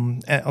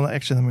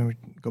 actually, let me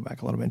go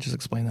back a little bit and just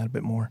explain that a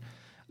bit more.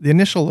 The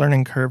initial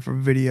learning curve for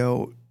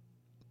video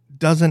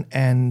doesn't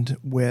end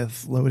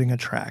with loading a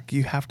track.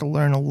 You have to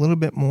learn a little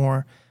bit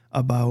more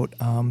about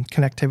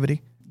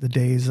connectivity. The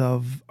days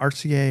of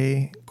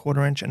RCA,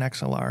 quarter-inch, and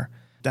XLR,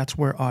 that's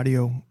where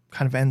audio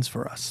kind of ends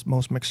for us.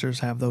 Most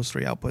mixers have those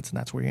 3 outputs, and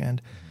that's where you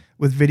end.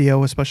 With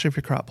video, especially if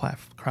you're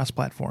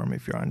cross-platform,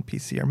 if you're on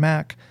PC or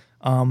Mac,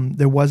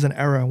 there was an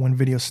era when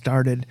video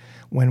started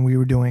when we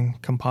were doing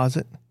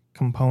composite,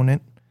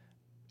 component.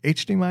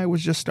 HDMI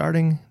was just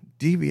starting,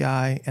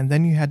 DVI, and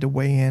then you had to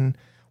weigh in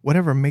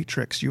whatever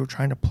matrix you were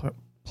trying to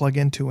plug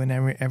into in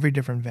every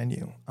different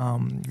venue.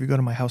 If you go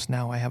to my house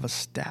now, I have a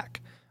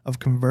stack of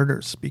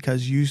converters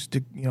because you used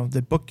to,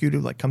 they book you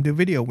to like come do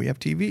video. We have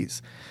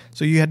TVs.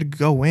 So you had to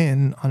go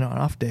in on an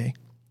off day,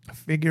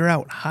 figure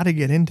out how to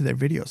get into their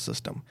video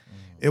system.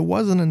 It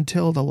wasn't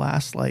until the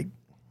last like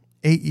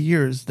 8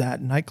 years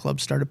that nightclubs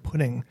started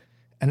putting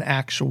an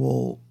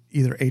actual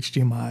either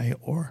HDMI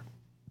or,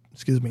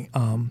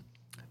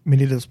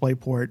 mini display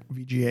port,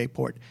 VGA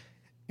port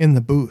in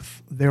the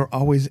booth. They were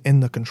always in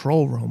the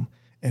control room,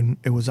 and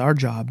it was our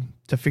job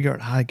to figure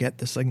out how to get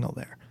the signal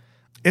there.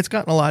 It's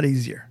gotten a lot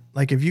easier.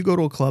 Like if you go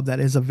to a club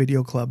that is a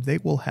video club, they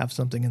will have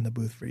something in the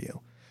booth for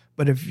you.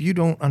 But if you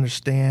don't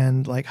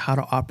understand like how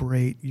to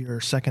operate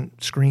your second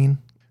screen,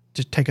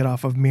 just take it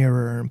off of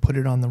mirror and put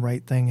it on the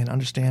right thing and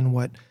understand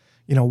what,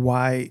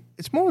 why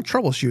it's more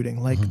troubleshooting.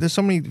 Like there's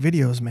so many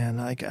videos, man.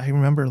 Like I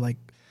remember like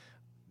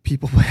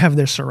people have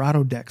their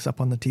Serato decks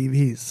up on the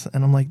TVs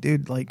and I'm like,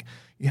 dude, like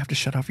you have to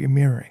shut off your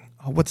mirroring.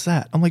 Oh, what's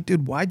that? I'm like,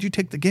 dude, why'd you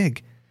take the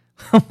gig?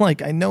 I'm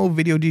like, I know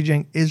video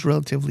DJing is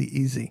relatively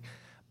easy,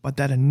 but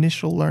that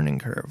initial learning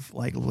curve,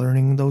 like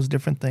learning those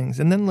different things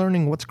and then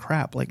learning what's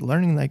crap, like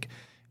learning like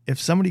if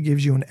somebody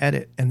gives you an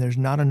edit and there's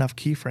not enough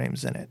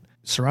keyframes in it,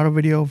 Serato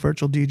Video,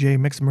 Virtual DJ,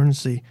 Mix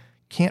Emergency,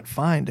 can't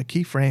find a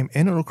keyframe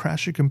and it'll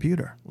crash your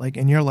computer. Like,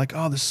 and you're like,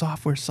 oh, the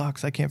software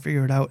sucks. I can't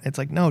figure it out. It's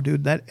like, no,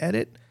 dude, that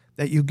edit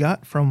that you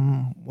got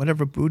from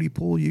whatever booty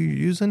pool you're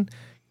using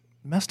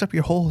messed up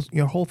your whole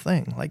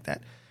thing. Like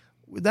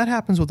that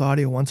happens with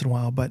audio once in a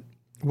while, but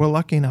we're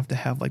lucky enough to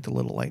have like the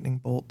little lightning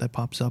bolt that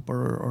pops up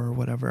or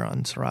whatever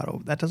on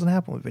Serato. That doesn't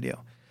happen with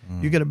video.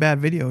 You get a bad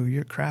video,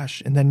 you're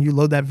crashed, and then you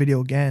load that video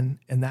again,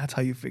 and that's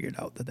how you figured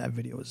out that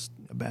video is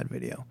a bad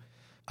video.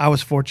 I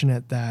was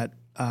fortunate that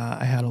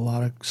I had a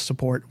lot of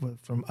support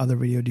from other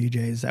video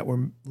DJs that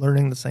were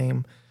learning the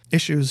same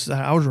issues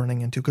that I was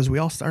running into, because we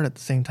all started at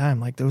the same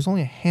time. Like, there was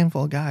only a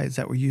handful of guys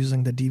that were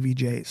using the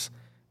DVJs,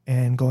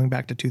 and going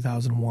back to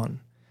 2001.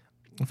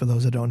 For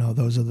those that don't know,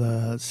 those are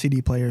the CD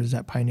players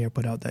that Pioneer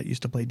put out that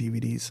used to play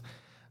DVDs.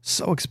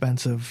 So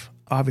expensive.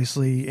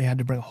 Obviously, you had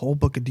to bring a whole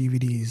book of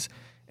DVDs.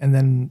 And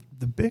then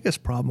the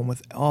biggest problem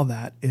with all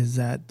that is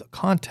that the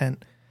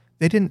content,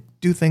 they didn't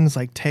do things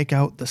like take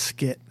out the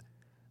skit,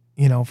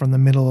 from the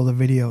middle of the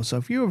video. So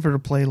if you ever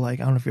play, like,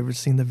 I don't know if you've ever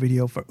seen the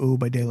video for Ooh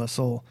by De La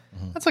Soul,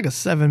 that's like a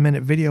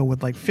 7-minute video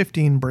with like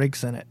 15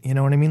 breaks in it. You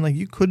know what I mean? Like,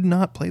 you could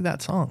not play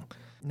that song.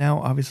 Now,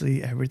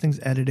 obviously,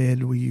 everything's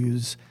edited. We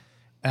use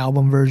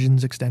album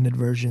versions, extended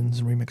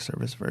versions, and remix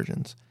service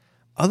versions.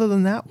 Other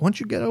than that,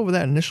 once you get over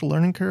that initial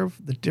learning curve,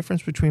 the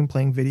difference between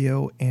playing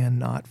video and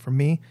not, for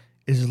me,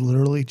 is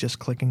literally just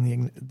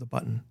clicking the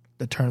button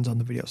that turns on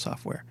the video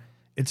software.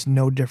 It's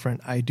no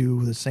different. I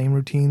do the same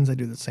routines. I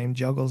do the same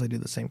juggles. I do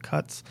the same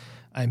cuts.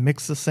 I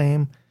mix the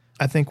same.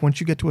 I think once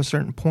you get to a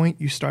certain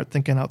point, you start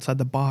thinking outside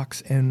the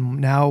box. And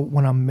now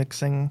when I'm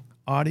mixing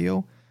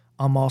audio,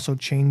 I'm also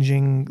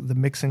changing the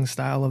mixing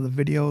style of the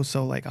video.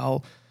 So like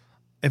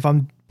if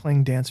I'm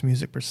playing dance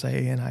music per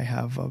se, and I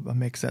have a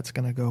mix that's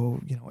going to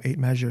go, 8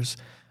 measures,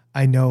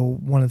 I know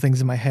one of the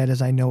things in my head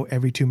is I know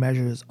every 2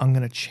 measures, I'm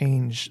going to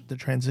change the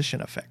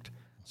transition effect.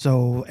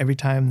 So every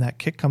time that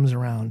kick comes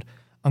around,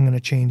 I'm going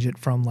to change it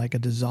from like a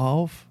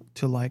dissolve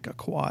to like a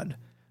quad,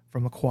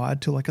 from a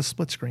quad to like a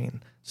split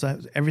screen. So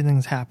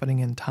everything's happening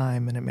in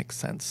time and it makes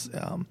sense.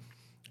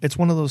 It's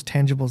one of those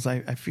tangibles.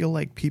 I feel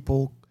like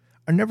people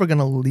are never going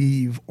to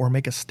leave or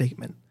make a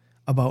statement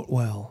about,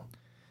 well,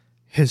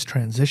 his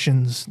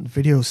transitions,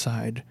 video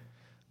side,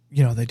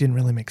 they didn't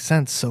really make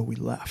sense, so we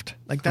left.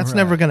 Like, that's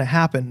never going to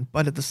happen.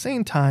 But at the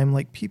same time,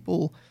 like,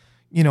 people,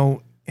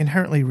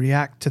 inherently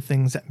react to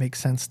things that make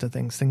sense to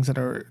things that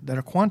are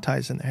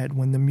quantized in their head.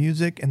 When the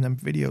music and the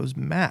videos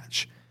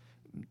match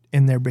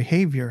in their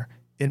behavior,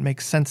 it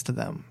makes sense to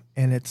them.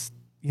 And it's,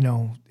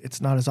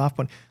 it's not as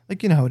off-putting.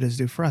 Like, how it is,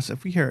 dude, for us,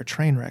 if we hear a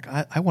train wreck,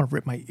 I want to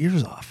rip my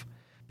ears off.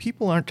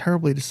 People aren't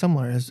terribly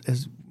dissimilar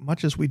as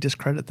much as we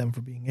discredit them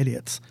for being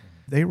idiots.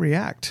 They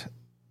react,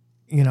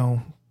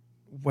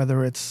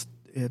 whether it's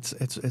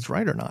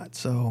right or not.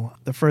 So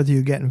the further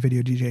you get in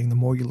video DJing, the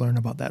more you learn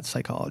about that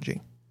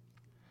psychology.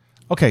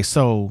 Okay,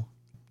 so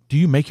do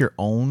you make your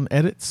own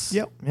edits?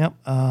 Yep.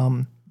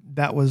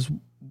 That was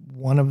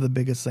one of the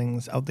biggest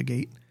things out the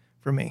gate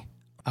for me.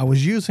 I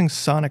was using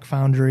Sonic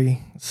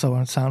Foundry, so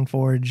on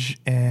SoundForge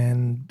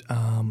and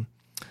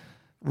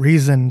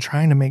Reason,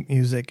 trying to make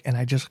music, and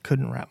I just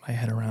couldn't wrap my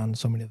head around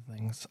so many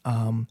things.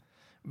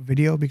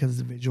 Video, because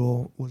the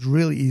visual was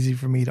really easy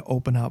for me to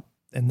open up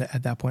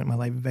at that point in my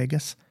life,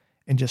 Vegas,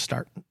 and just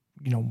start,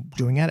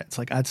 doing edits.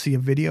 Like, I'd see a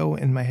video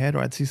in my head or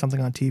I'd see something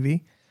on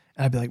TV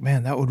and I'd be like,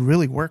 man, that would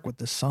really work with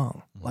this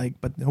song.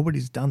 Like, but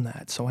nobody's done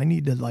that. So I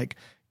need to like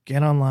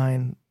get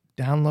online,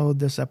 download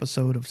this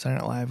episode of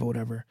Saturday Night Live or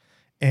whatever,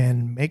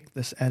 and make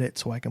this edit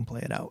so I can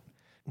play it out.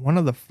 One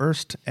of the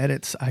first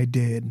edits I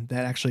did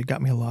that actually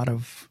got me a lot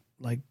of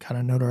like kind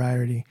of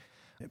notoriety,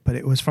 but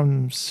it was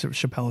from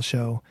Chappelle's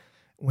show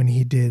when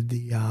he did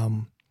the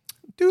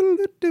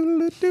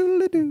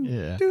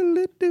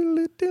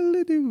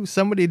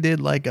somebody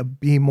did like a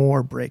Be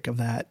More break of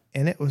that,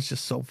 and it was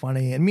just so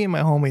funny. And me and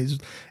my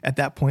homies at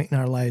that point in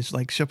our lives,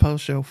 like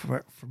Chappelle's show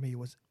for me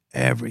was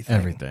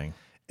everything.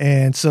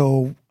 And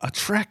so a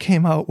track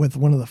came out with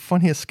one of the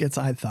funniest skits,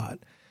 I thought.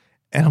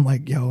 And I'm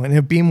like, yo,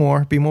 and Be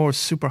More was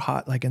super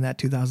hot, like in that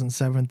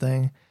 2007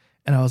 thing.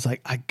 And I was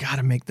like, I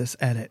gotta make this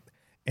edit.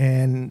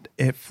 And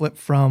it flipped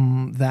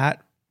from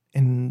that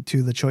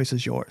into The Choice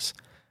Is Yours.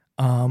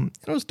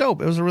 It was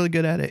dope. It was a really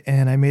good edit.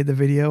 And I made the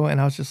video,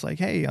 and I was just like,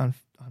 hey, on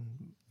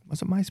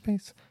was it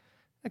MySpace?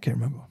 I can't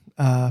remember.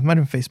 It might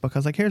have been Facebook. I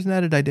was like, here's an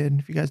edit I did.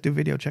 If you guys do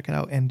video, check it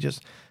out. And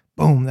just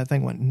boom, that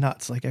thing went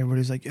nuts. Like,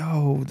 everybody's like,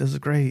 yo, this is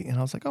great. And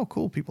I was like, oh,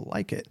 cool. People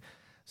like it.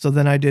 So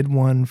then I did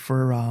one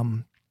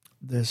for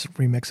this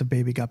remix of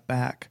Baby Got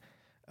Back.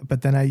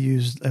 But then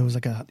it was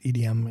like a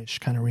EDM-ish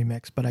kind of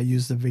remix, but I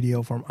used the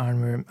video from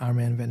Armand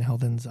Van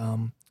Helden's,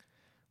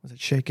 was it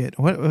Shake It?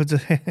 What was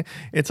it?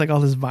 It's like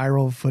all this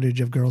viral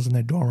footage of girls in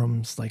their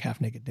dorms, like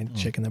half naked,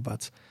 shaking their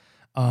butts.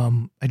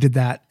 I did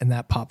that, and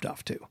that popped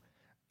off too.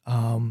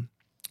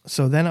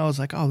 So then I was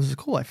like, oh, this is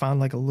cool. I found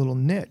like a little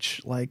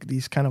niche, like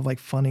these kind of like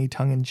funny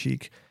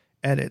tongue-in-cheek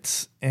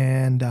edits.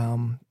 And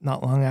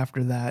not long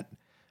after that,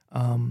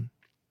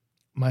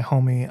 my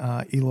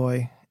homie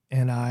Eloy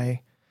and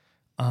I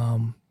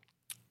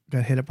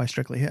got hit up by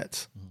Strictly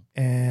Hits.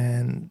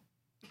 And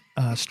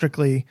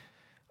Strictly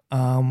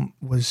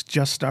was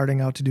just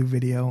starting out to do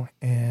video,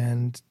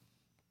 and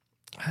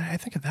I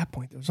think at that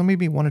point there was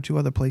maybe one or two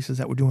other places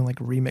that were doing like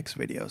remix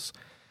videos.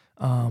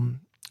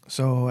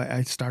 So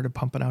I started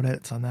pumping out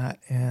edits on that,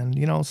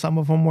 and some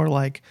of them were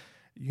like,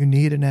 you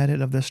need an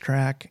edit of this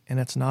track and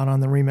it's not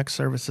on the remix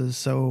services,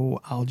 so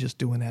I'll just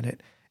do an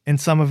edit. And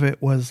some of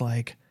it was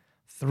like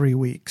 3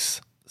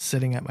 weeks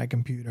sitting at my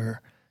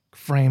computer,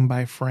 frame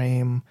by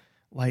frame,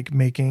 like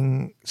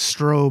making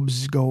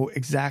strobes go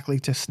exactly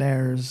to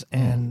snares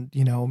and,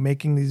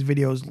 making these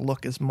videos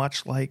look as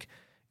much like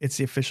it's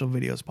the official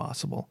video as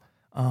possible.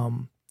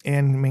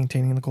 And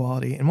maintaining the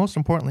quality. And most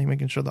importantly,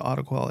 making sure the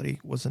audio quality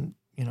wasn't,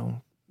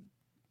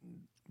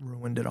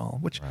 ruined at all,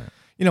 which,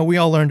 we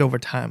all learned over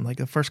time. Like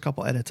the first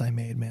couple edits I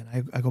made,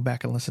 man, I go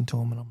back and listen to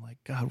them and I'm like,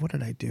 God, what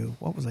did I do?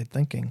 What was I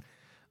thinking?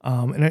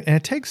 And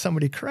it takes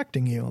somebody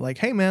correcting you like,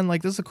 hey man,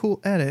 like this is a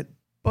cool edit,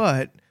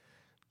 but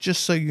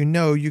just so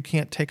you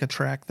can't take a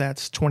track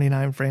that's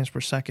 29 frames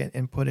per second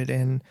and put it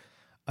in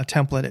a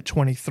template at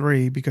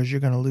 23 because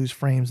you're going to lose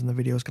frames and the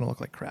video is going to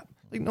look like crap.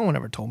 Like no one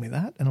ever told me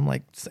that. And I'm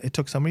like, it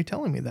took somebody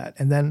telling me that.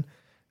 And then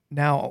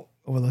now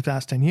over the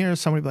past 10 years,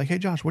 somebody be like, hey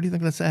Josh, what do you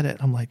think of this edit?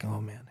 I'm like, oh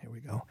man, here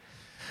we go.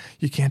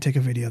 You can't take a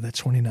video that's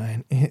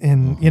 29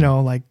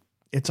 and like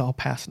it's all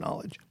past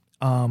knowledge.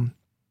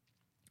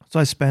 So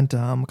I spent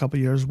a couple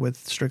years with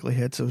Strictly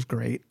Hits. It was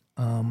great.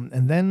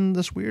 And then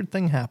this weird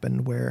thing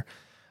happened where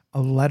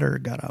a letter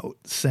got out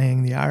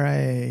saying the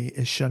RIA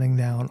is shutting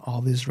down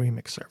all these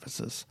remix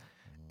services.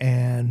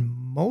 And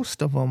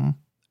most of them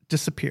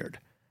disappeared.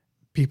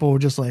 People were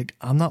just like,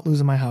 I'm not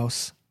losing my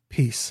house.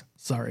 Peace.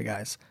 Sorry,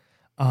 guys.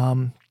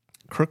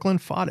 Crooklyn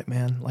fought it,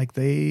 man. Like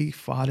they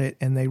fought it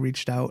and they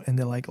reached out and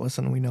they're like,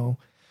 listen, we know,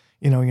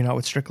 you're not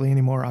with Strictly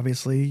anymore.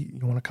 Obviously,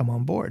 you want to come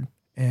on board.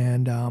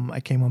 And I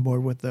came on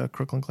board with the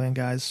Crooklyn Clan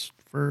guys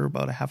for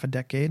about a half a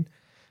decade.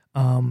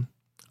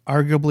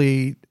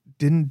 Arguably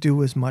didn't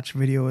do as much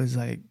video as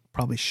I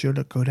probably should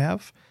or could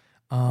have.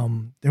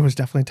 There was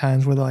definitely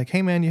times where they're like,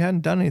 hey man, you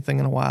hadn't done anything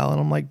in a while. And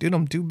I'm like, dude,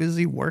 I'm too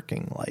busy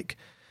working. Like,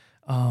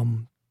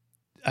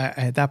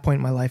 at that point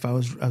in my life, I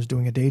was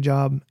doing a day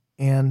job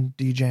and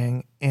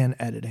DJing and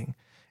editing.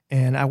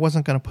 And I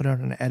wasn't going to put out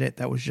an edit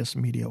that was just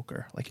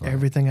mediocre. Like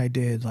everything I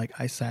did, like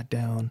I sat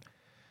down,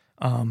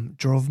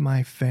 drove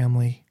my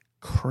family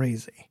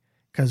crazy.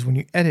 Because when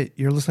you edit,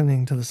 you're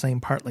listening to the same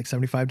part like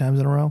 75 times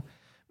in a row.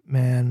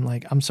 Man,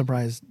 like I'm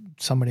surprised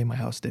somebody in my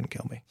house didn't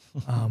kill me.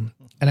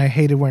 And I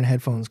hated wearing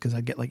headphones because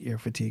I get like ear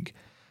fatigue.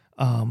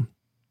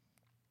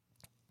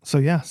 So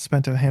yeah,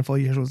 spent a handful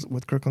of years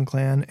with Crooklyn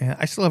Clan, and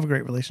I still have a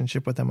great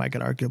relationship with them. I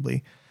could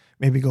arguably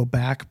maybe go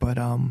back, but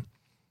I'm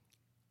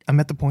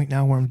at the point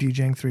now where I'm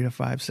DJing 3 to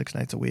 5, 6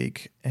 nights a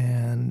week,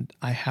 and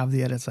I have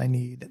the edits I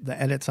need. The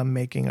edits I'm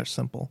making are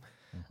simple.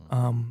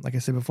 Like I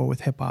said before,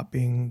 with hip hop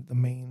being the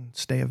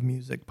mainstay of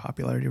music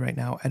popularity right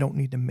now, I don't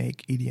need to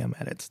make EDM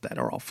edits that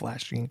are all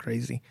flashy and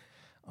crazy.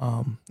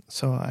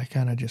 So I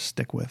kind of just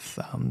stick with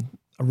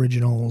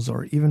originals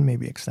or even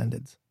maybe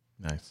extendeds.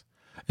 Nice.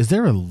 Is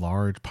there a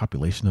large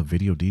population of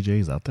video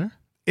DJs out there?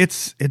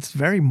 It's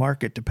very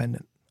market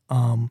dependent.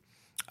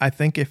 I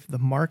think if the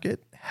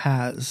market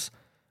has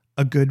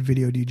a good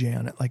video DJ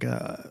on it, like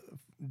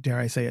dare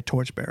I say a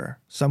torchbearer,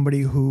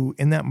 somebody who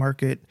in that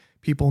market,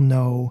 people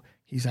know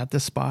he's at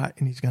this spot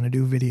and he's going to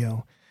do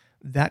video,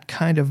 that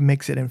kind of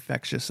makes it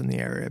infectious in the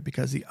area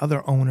because the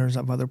other owners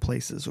of other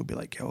places will be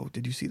like, yo,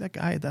 did you see that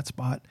guy at that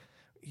spot?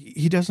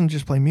 He doesn't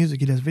just play music,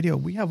 he does video.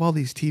 We have all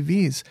these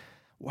TVs.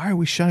 Why are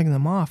we shutting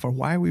them off? Or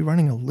why are we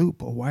running a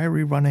loop? Or why are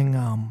we running,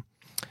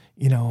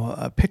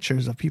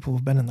 pictures of people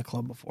who've been in the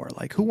club before?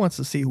 Like, who wants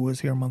to see who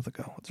was here a month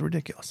ago? It's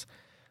ridiculous.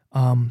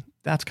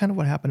 That's kind of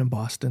what happened in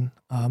Boston.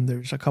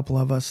 There's a couple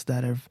of us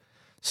that have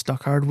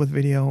stuck hard with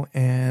video.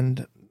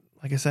 And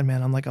like I said,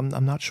 man,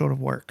 I'm not short of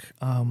work.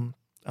 I'm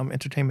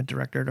entertainment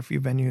director at a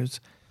few venues.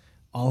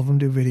 All of them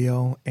do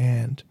video.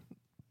 And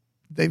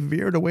they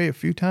veered away a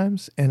few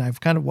times. And I've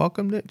kind of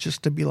welcomed it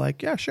just to be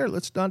like, yeah, sure,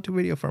 let's not do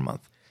video for a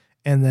month.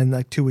 And then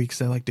like 2 weeks,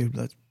 they're like, dude,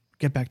 let's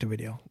get back to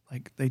video.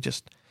 Like they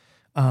just,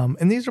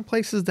 and these are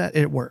places that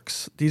it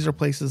works. These are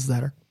places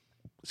that are,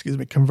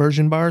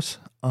 conversion bars,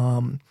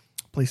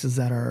 places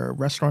that are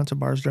restaurants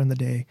and bars during the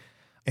day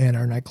and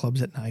are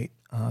nightclubs at night.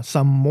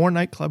 Some more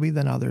nightclubby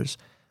than others,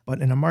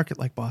 but in a market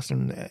like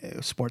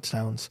Boston, sports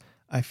towns,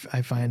 I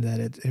find that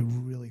it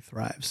really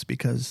thrives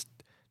because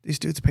these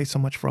dudes pay so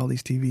much for all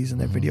these TVs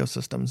and their video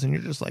systems. And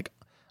you're just like,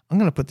 I'm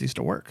going to put these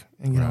to work.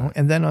 And,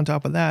 and then on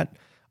top of that,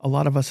 a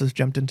lot of us has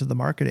jumped into the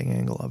marketing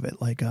angle of it.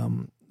 Like,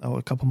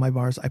 a couple of my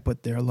bars, I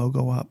put their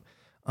logo up.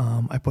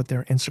 I put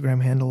their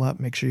Instagram handle up.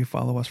 Make sure you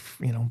follow us,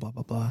 blah,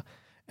 blah, blah.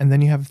 And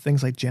then you have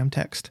things like Jam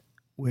Text,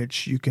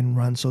 which you can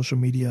run social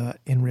media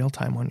in real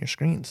time on your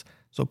screens.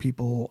 So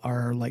people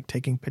are like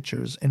taking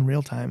pictures in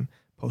real time,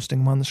 posting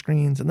them on the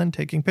screens, and then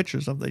taking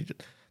pictures of the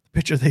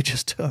picture they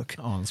just took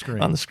on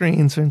the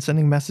screens and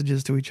sending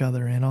messages to each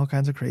other and all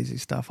kinds of crazy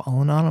stuff,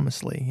 all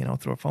anonymously,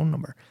 through a phone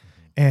number.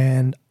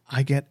 And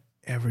I get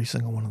every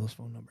single one of those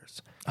phone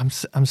numbers.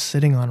 I'm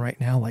sitting on right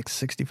now like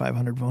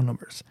 6,500 phone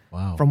numbers.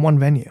 Wow. From one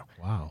venue.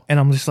 Wow. And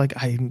I'm just like,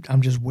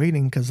 I'm just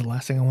waiting because the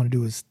last thing I want to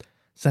do is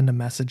send a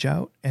message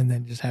out and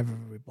then just have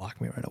everybody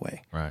block me right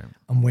away. Right.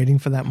 I'm waiting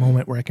for that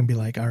moment where I can be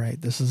like, all right,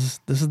 this is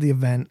the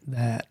event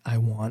that I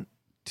want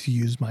to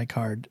use my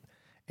card,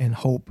 and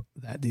hope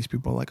that these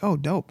people are like, oh,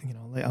 dope. You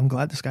know, like, I'm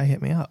glad this guy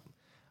hit me up.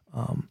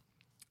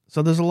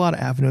 So there's a lot of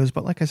avenues,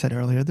 but like I said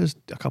earlier, there's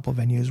a couple of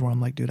venues where I'm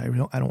like, dude, I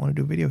don't want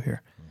to do video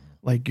here.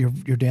 Like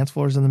your dance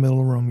floor is in the middle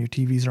of the room, your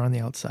TVs are on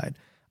the outside.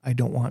 I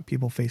don't want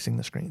people facing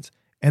the screens.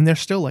 And they're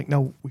still like,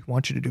 no, we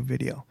want you to do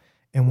video.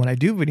 And when I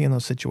do video in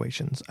those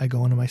situations, I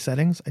go into my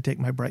settings, I take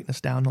my brightness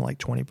down to like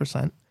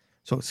 20%,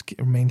 so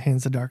it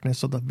maintains the darkness,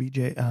 so the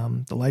VJ,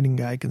 the lighting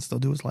guy can still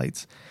do his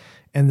lights.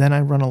 And then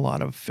I run a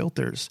lot of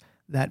filters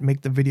that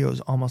make the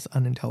videos almost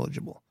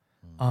unintelligible.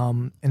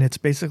 And it's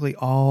basically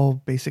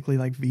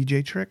like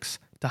VJ tricks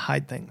to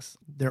hide things.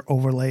 They're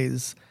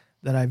overlays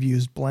that I've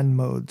used, blend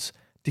modes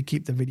to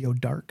keep the video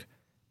dark,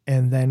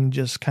 and then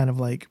just kind of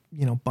like,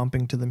 you know,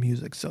 bumping to the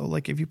music. So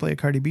like if you play a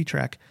Cardi B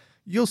track,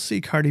 you'll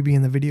see Cardi B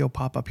in the video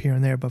pop up here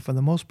and there, but for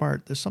the most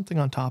part, there's something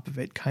on top of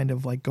it, kind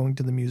of like going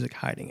to the music,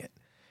 hiding it.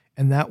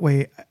 And that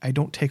way I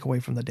don't take away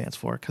from the dance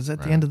floor, because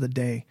at the end of the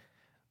day,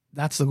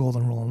 that's the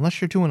golden rule.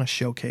 Unless you're doing a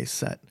showcase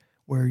set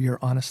where you're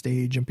on a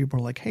stage and people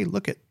are like, hey,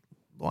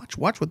 watch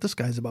what this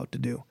guy's about to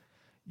do.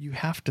 You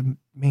have to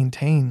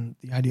maintain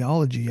the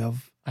ideology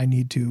of, I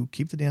need to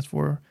keep the dance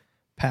floor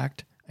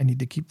packed, I need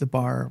to keep the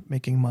bar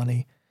making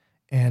money,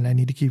 and I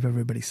need to keep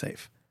everybody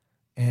safe.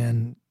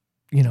 And,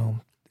 you know,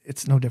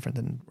 it's no different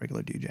than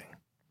regular DJing.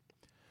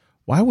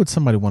 Why would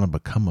somebody want to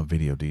become a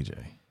video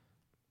DJ?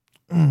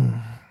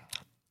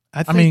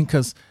 I mean,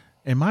 because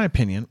in my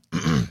opinion,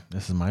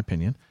 this is my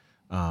opinion,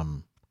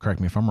 correct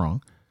me if I'm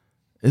wrong,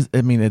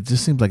 it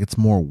just seems like it's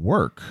more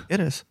work. It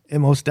is. It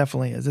most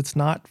definitely is. It's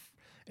not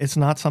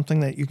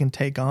something that you can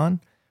take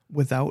on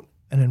without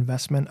an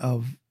investment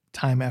of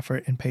time,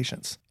 effort, and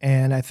patience.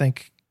 And I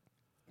think,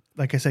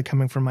 like I said,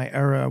 coming from my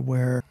era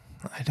where,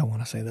 I don't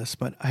want to say this,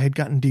 but I had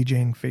gotten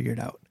DJing figured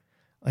out.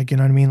 Like, you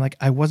know what I mean? Like,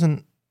 I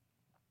wasn't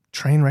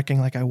train wrecking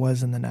like I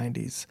was in the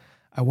 90s.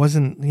 I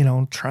wasn't, you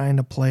know, trying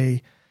to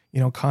play, you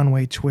know,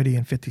 Conway, Twitty,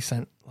 and 50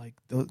 Cent. Like,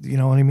 you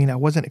know what I mean? I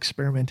wasn't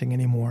experimenting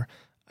anymore.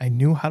 I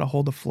knew how to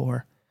hold the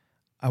floor.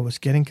 I was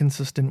getting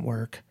consistent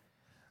work.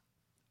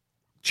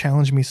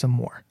 Challenge me some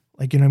more.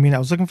 Like, you know what I mean? I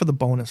was looking for the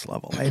bonus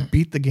level. I had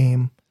beat the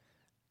game.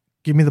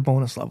 Give me the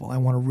bonus level. I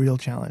want a real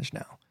challenge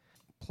now.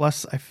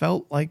 Plus, I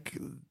felt like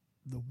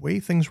the way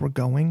things were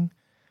going,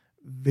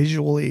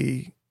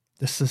 visually,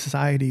 the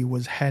society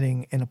was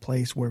heading in a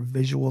place where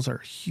visuals are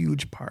a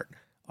huge part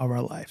of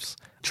our lives.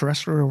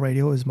 Terrestrial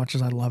radio, as much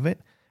as I love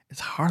it, is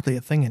hardly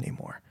a thing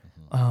anymore.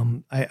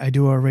 I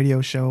do a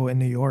radio show in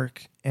New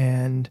York,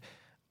 and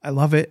I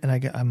love it, and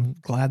I'm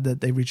glad that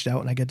they reached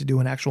out and I get to do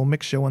an actual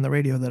mix show on the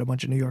radio that a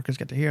bunch of New Yorkers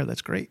get to hear.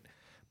 That's great.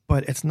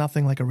 But it's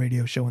nothing like a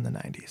radio show in the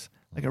 90s.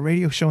 Like a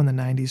radio show in the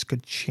 90s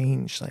could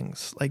change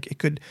things. Like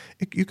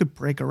you could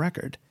break a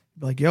record.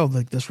 Be like, yo,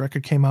 like this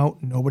record came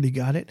out, nobody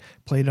got it,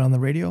 played it on the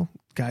radio,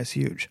 guy's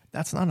huge.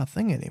 That's not a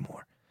thing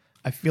anymore.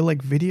 I feel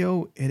like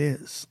video, it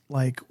is.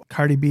 Like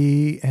Cardi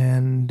B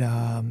and,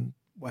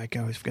 I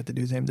always forget the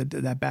dude's name,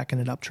 that Backing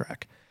It Up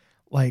track.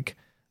 Like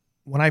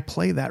when I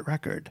play that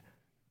record,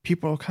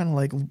 people are kind of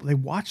like, they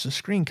watch the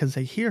screen because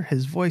they hear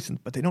his voice,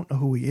 but they don't know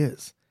who he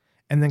is.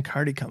 And then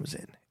Cardi comes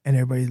in and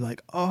everybody's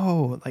like,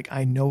 oh, like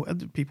I know.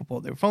 Other people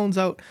pull their phones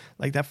out.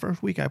 Like that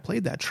first week I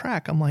played that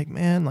track, I'm like,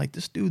 man, like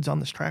this dude's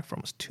on this track for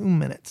almost 2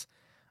 minutes.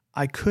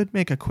 I could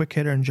make a quick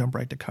hitter and jump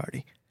right to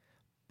Cardi,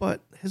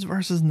 but his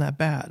verse isn't that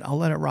bad. I'll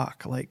let it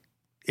rock. Like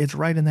it's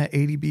right in that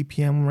 80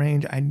 BPM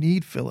range. I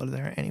need filler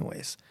there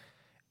anyways.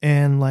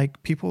 And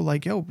like people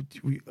like, yo,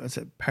 is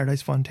it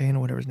Paradise Fontaine or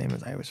whatever his name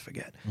is? I always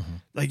forget.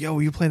 Like, yo,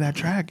 will you play that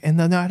track? And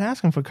then they're not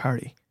asking for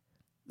Cardi.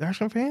 They're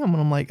asking for him.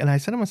 And I'm like, and I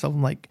said to myself,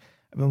 I'm like,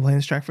 I've been playing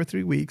this track for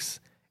 3 weeks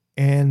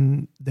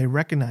and they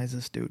recognize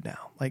this dude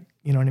now. Like,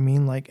 you know what I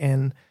mean? Like,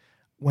 and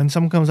when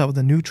someone comes out with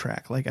a new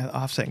track, like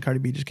Offset and Cardi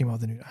B just came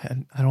out with a new,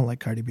 I don't like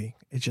Cardi B.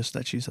 It's just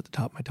that she's at the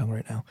top of my tongue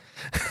right now.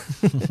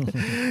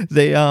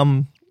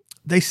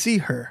 They see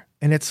her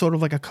and it's sort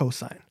of like a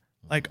cosign.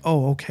 Like,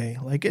 oh, okay.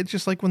 Like it's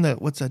just like when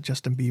what's that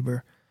Justin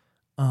Bieber,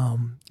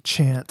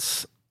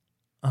 Chance,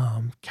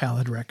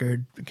 Khaled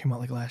record that came out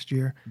like last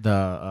year.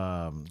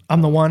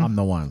 I'm the One. I'm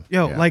the One.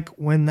 Yo, yeah. Like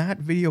when that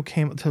video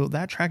came to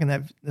that track,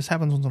 and this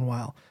happens once in a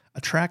while,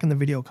 a track and the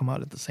video come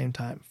out at the same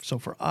time. So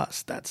for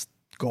us, that's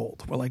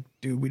gold. We're like,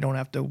 dude, we don't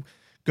have to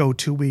go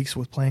 2 weeks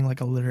with playing like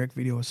a lyric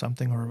video or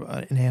something or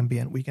an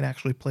ambient. We can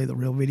actually play the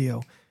real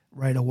video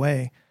right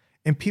away.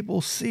 And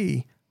people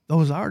see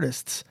those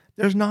artists.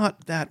 There's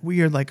not that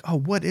weird, like, oh,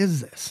 what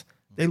is this?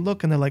 They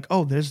look and they're like,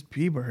 oh, there's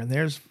Bieber and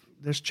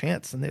there's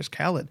Chance and there's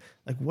Khaled.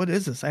 Like, what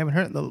is this? I haven't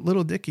heard it. The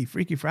Little Dicky,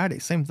 Freaky Friday,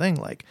 same thing.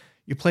 Like,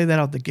 you play that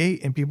out the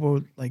gate and people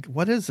are like,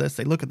 what is this?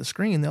 They look at the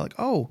screen and they're like,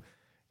 oh,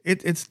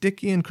 it's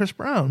Dicky and Chris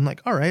Brown. I'm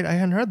like, all right, I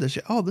hadn't heard this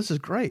yet. Oh, this is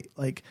great.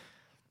 Like,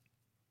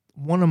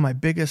 one of my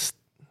biggest,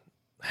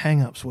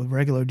 hangups with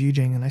regular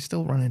DJing, and I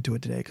still run into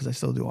it today because I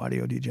still do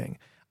audio DJing.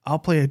 I'll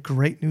play a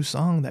great new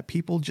song that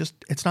people just,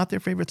 it's not their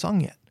favorite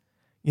song yet.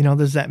 You know,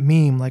 there's that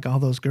meme, like all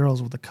those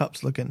girls with the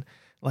cups looking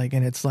like,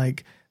 and it's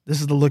like, this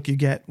is the look you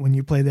get when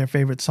you play their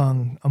favorite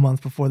song a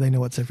month before they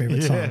know it's their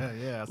favorite song.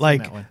 Yeah.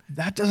 Like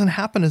that doesn't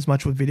happen as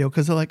much with video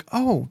because they're like,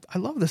 oh, I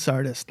love this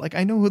artist. Like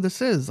I know who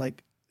this is.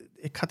 Like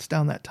it cuts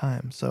down that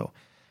time. So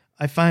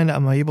I find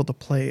I'm able to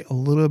play a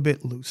little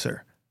bit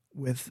looser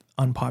with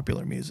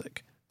unpopular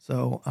music.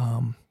 So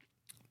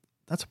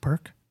that's a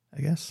perk, I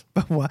guess.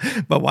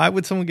 But why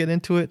would someone get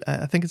into it?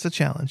 I think it's a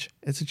challenge.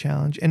 It's a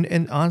challenge.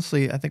 And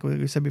honestly, I think what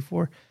we said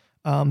before,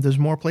 there's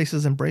more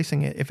places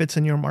embracing it if it's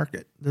in your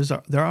market.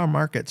 There are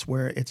markets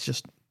where it's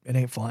just, it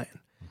ain't flying.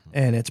 Mm-hmm.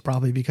 And it's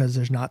probably because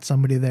there's not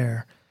somebody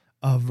there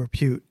of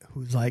repute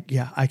who's like,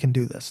 yeah, I can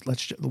do this.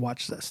 Let's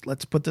watch this.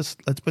 Let's put this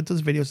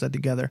video set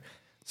together,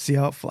 see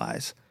how it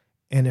flies.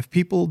 And if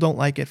people don't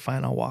like it,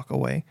 fine, I'll walk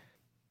away.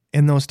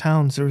 In those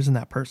towns, there isn't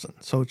that person.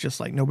 So it's just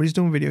like nobody's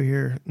doing video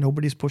here.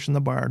 Nobody's pushing the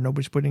bar.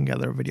 Nobody's putting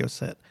together a video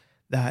set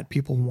that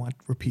people want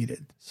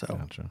repeated. So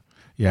gotcha.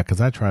 Yeah,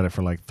 because I tried it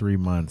for like 3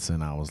 months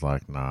and I was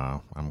like, nah,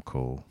 I'm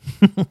cool.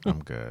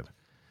 I'm good.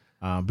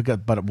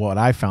 But what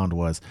I found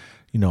was,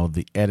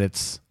 the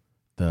edits,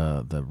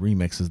 the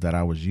remixes that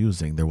I was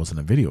using, there wasn't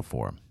a video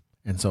for them.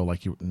 And so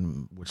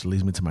which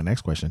leads me to my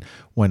next question.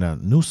 When a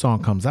new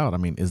song comes out, I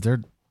mean, is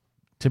there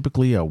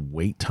typically a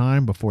wait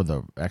time before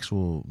the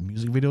actual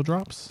music video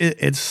drops?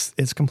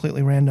 It's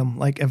completely random.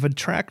 Like if a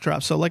track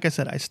drops, so like I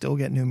said, I still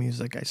get new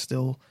music. I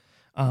still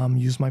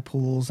use my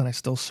pools and I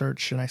still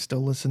search and I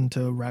still listen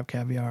to Rap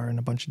Caviar and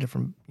a bunch of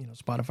different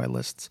Spotify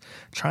lists,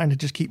 trying to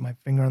just keep my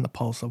finger on the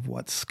pulse of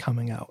what's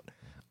coming out.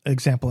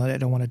 Example, I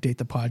don't want to date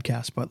the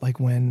podcast, but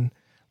like when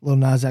Lil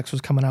Nas X was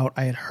coming out,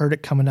 I had heard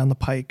it coming down the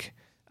pike.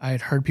 I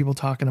had heard people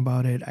talking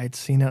about it. I had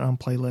seen it on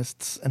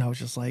playlists and I was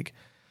just like,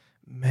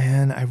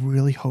 man, I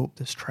really hope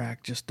this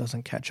track just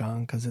doesn't catch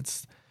on because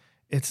it's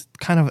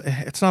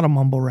not a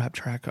mumble rap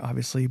track,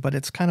 obviously, but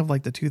it's kind of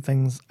like the two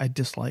things I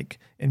dislike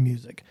in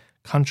music,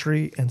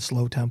 country and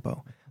slow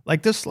tempo.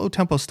 Like this slow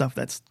tempo stuff,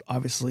 that's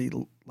obviously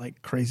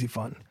like crazy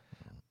fun,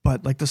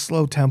 but like the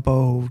slow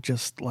tempo,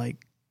 just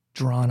like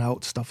drawn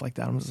out stuff like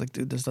that, I'm just like,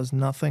 dude, this does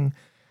nothing.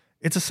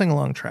 It's a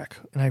sing-along track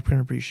and I can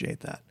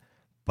appreciate that.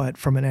 But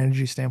from an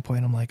energy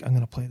standpoint, I'm like, I'm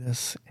going to play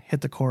this,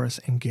 hit the chorus,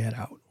 and get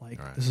out. Like,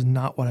 right. This is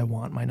not what I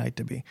want my night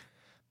to be.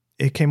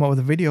 It came out with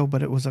a video,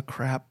 but it was a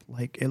crap.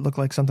 Like, it looked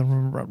like something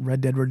from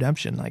Red Dead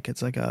Redemption. Like,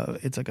 it's like a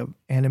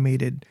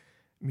animated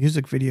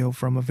music video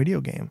from a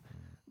video game.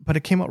 But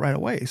it came out right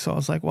away. So I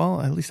was like,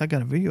 well, at least I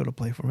got a video to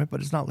play from it.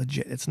 But it's not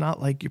legit. It's not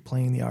like you're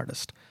playing the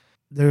artist.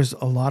 There's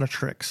a lot of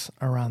tricks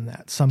around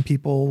that. Some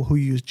people who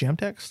use jam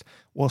text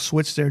will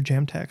switch their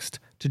jam text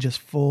to just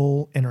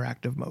full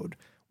interactive mode,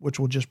 which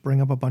will just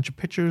bring up a bunch of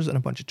pictures and a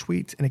bunch of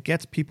tweets, and it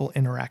gets people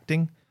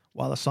interacting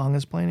while the song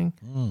is playing.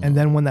 And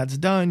then when that's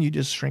done, you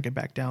just shrink it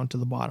back down to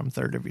the bottom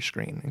third of your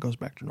screen and goes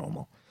back to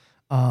normal.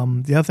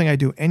 The other thing I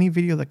do, any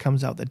video that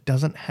comes out that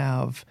doesn't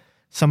have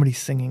somebody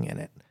singing in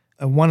it,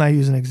 one I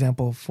use an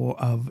example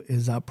of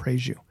is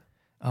Praise You,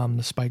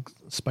 the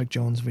Spike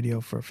Jones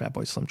video for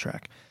Fatboy Slim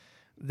track.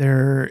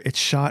 It's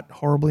shot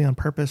horribly on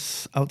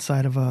purpose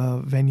outside of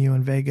a venue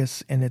in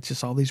Vegas, and it's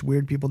just all these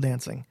weird people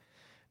dancing.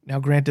 Now,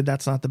 granted,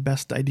 that's not the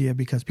best idea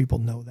because people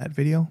know that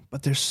video,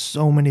 but there's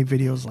so many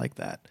videos like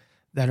that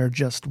are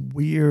just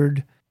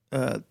weird.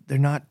 They're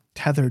not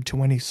tethered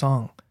to any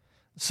song.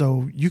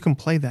 So you can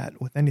play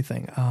that with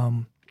anything.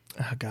 Oh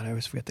God, I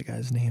always forget the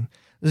guy's name.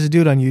 There's a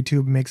dude on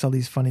YouTube who makes all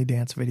these funny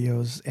dance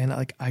videos, and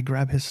like I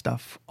grab his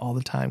stuff all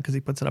the time because he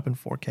puts it up in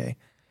 4K,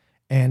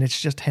 and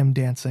it's just him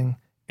dancing,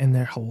 and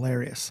they're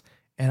hilarious.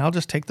 And I'll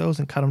just take those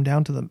and cut them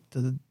down to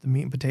the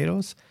meat and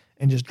potatoes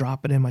and just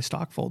drop it in my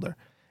stock folder.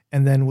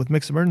 And then with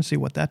Mix Emergency,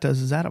 what that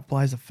does is that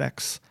applies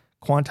effects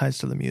quantized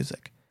to the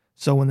music.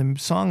 So when the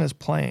song is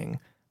playing,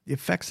 the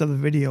effects of the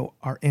video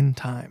are in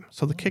time.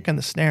 So the kick and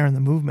the snare and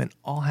the movement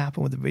all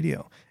happen with the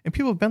video. And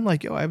people have been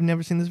like, yo, I've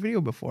never seen this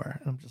video before.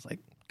 And I'm just like,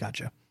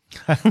 gotcha.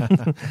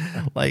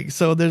 Like,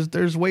 so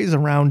there's ways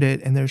around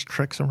it and there's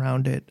tricks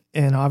around it.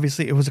 And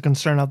obviously it was a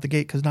concern out the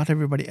gate because not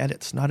everybody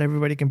edits. Not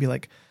everybody can be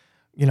like,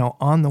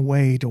 on the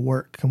way to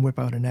work can whip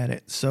out an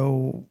edit.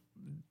 So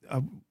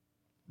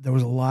there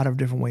was a lot of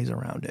different ways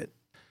around it.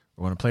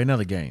 We want to play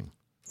another game.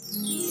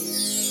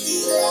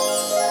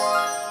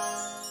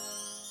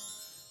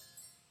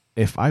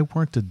 If I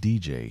weren't a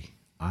DJ,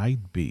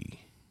 I'd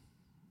be.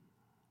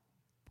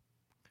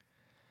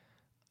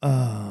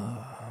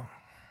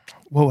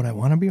 What would I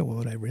want to be, or what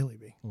would I really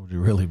be? What would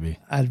you really be?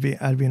 I'd be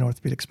an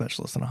orthopedic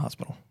specialist in a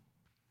hospital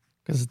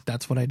because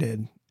that's what I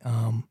did.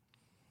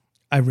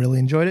 I really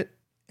enjoyed it,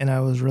 and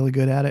I was really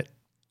good at it.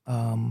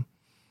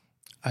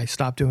 I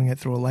stopped doing it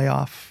through a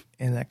layoff,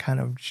 and that kind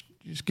of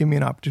just gave me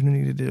an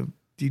opportunity to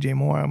DJ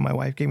more. My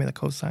wife gave me the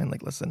cosign,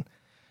 like, listen,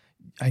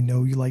 I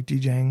know you like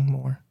DJing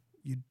more.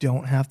 You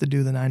don't have to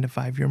do the 9 to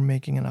 5. You're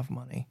making enough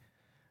money.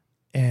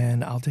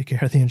 And I'll take care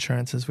of the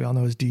insurances. We all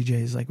know as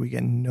DJs, like, we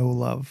get no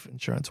love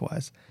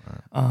insurance-wise.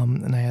 Right.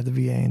 And I had the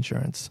VA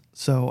insurance.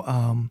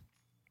 So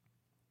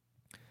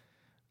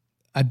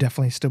I'd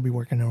definitely still be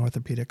working in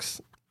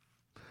orthopedics.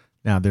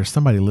 Now, there's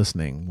somebody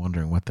listening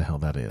wondering what the hell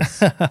that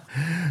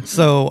is.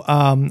 So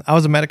I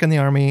was a medic in the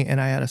Army,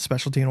 and I had a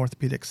specialty in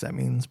orthopedics. That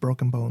means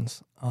broken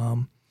bones.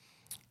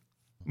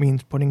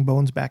 Means putting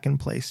bones back in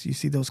place. You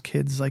see those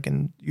kids like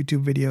in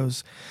YouTube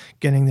videos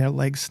getting their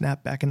legs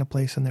snapped back into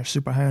place, and they're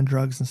super high on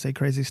drugs and say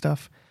crazy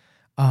stuff.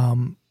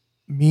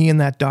 Me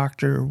and that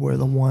doctor were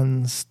the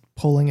ones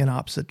pulling in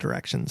opposite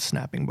directions,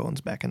 snapping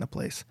bones back into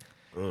place.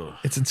 Ugh.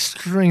 It's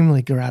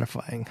extremely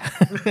gratifying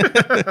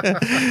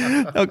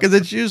because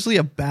it's usually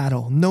a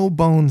battle. No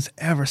bones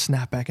ever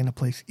snap back into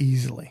place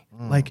easily.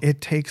 Like it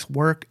takes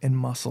work and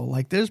muscle.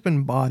 Like there's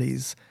been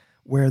bodies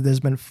where there's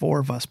been 4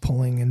 of us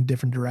pulling in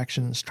different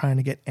directions, trying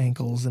to get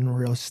ankles and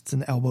wrists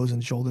and elbows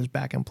and shoulders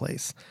back in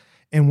place.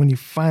 And when you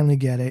finally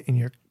get it and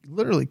you're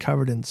literally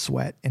covered in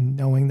sweat and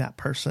knowing that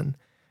person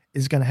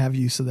is going to have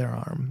use of their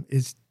arm,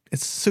 it's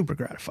super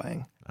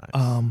gratifying.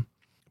 Nice.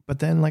 But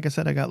then, like I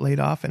said, I got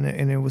laid off, and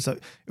it was a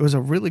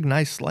really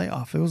nice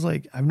layoff. It was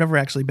like I've never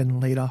actually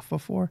been laid off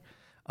before.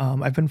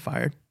 I've been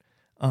fired,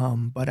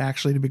 but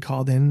actually to be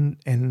called in,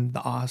 and the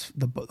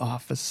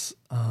office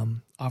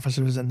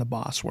officers and the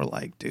boss were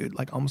like, dude,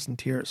 like almost in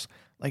tears,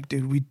 like,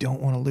 dude, we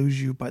don't want to lose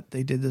you, but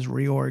they did this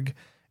reorg,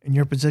 and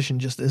your position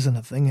just isn't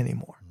a thing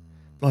anymore.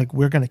 Like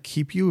we're gonna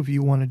keep you if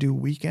you want to do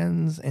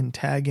weekends and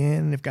tag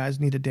in. If guys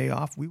need a day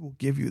off, we will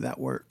give you that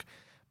work,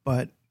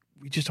 but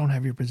we just don't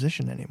have your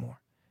position anymore.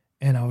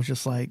 And I was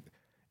just like,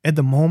 at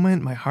the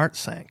moment, my heart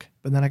sank.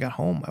 But then I got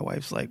home. My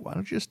wife's like, why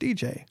don't you just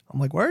DJ? I'm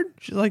like, word?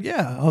 She's like,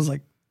 yeah. I was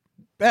like,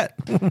 bet.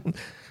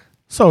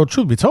 So,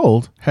 truth be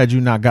told, had you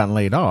not gotten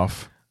laid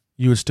off,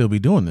 you would still be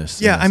doing this.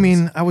 Yeah, I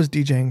mean, I was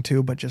DJing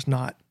too, but just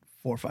not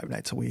 4 or 5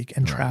 nights a week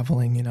and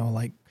traveling,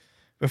 like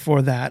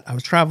before that, I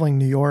was traveling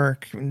New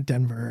York and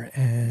Denver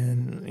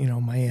and,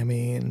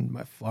 Miami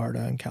and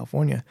Florida and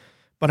California.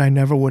 But I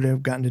never would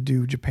have gotten to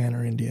do Japan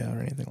or India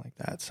or anything like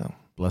that. So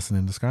blessing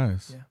in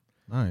disguise. Yeah.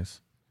 Nice.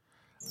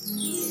 All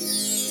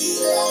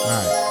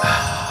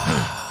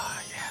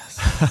right.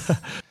 Yes.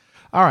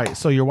 All right.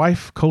 So your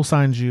wife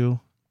co-signs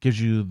you,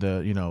 gives you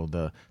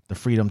the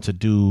freedom to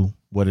do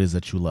what it is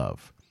that you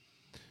love.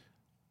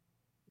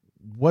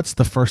 What's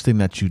the first thing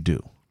that you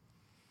do?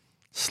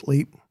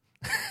 Sleep.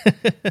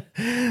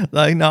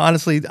 No,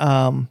 honestly,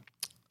 I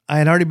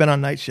had already been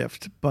on night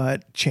shift,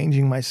 but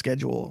changing my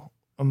schedule,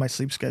 my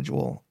sleep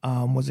schedule,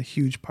 was a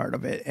huge part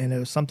of it. And it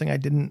was something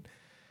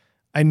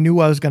I knew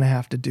I was going to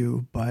have to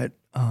do, but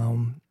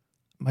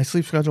my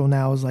sleep schedule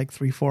now is like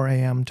 3-4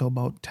 a.m. till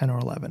about 10 or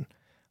 11.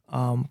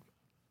 And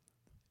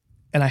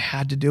I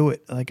had to do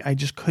it. Like I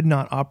just could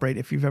not operate.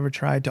 If you've ever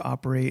tried to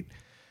operate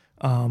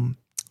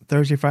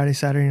Thursday, Friday,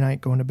 Saturday night,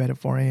 going to bed at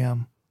 4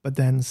 a.m., but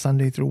then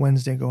Sunday through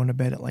Wednesday, going to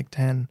bed at like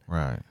 10.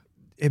 Right.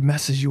 It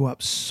messes you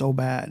up so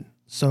bad.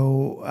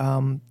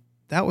 So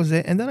that was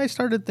it. And then I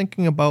started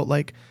thinking about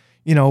like,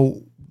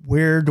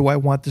 where do I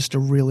want this to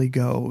really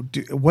go?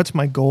 What's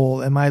my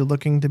goal? Am I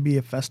looking to be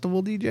a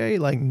festival DJ?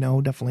 Like, no,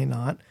 definitely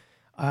not.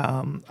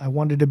 I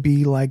wanted to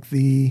be like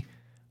the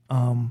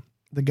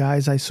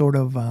guys I sort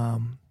of,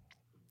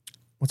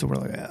 what's the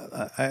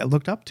word? I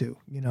looked up to,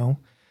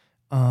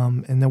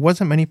 and there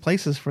wasn't many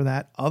places for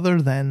that other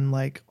than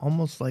like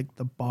almost like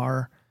the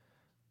bar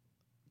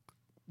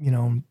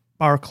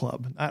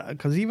club.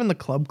 Because even the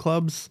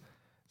clubs,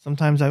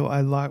 sometimes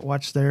I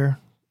watched their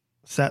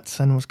sets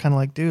and was kind of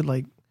like, dude,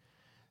 like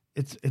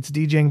it's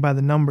DJing by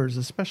the numbers,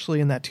 especially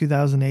in that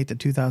 2008 to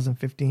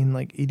 2015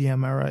 like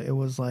EDM era. It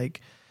was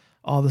like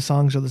all the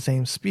songs are the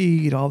same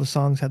speed, all the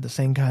songs had the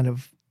same kind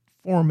of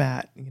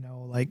format,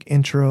 like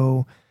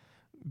intro,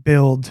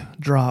 build,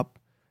 drop,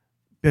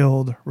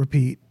 build,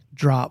 repeat,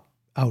 drop,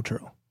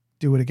 outro,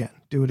 do it again,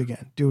 do it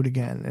again, do it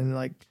again. And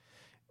like,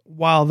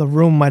 while the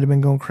room might have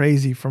been going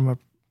crazy from a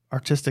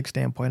artistic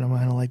standpoint, I'm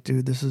kind of like,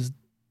 dude, this is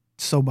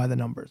so by the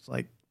numbers.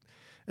 Like,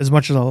 as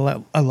much as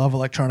I love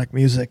electronic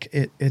music,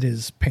 it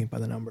is paint by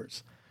the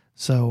numbers.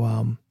 So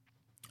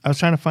I was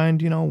trying to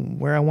find,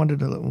 where I wanted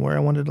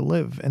to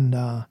live.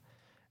 And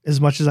as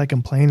much as I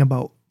complain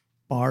about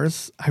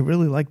bars, I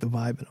really like the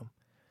vibe in them.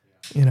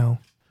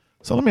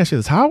 So let me ask you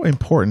this: how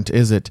important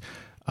is it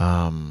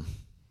for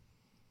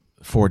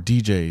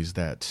DJs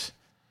that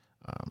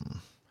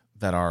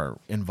are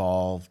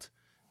involved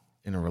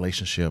in a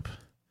relationship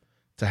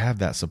to have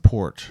that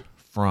support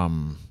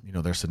from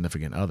their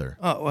significant other?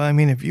 Oh, well, I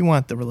mean, if you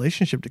want the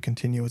relationship to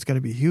continue, it's got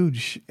to be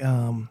huge.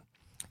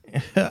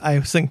 I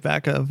think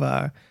back of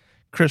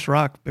Chris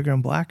Rock, Bigger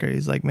and Blacker.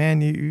 He's like,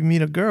 man, you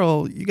meet a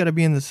girl, you got to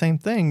be in the same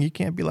thing. You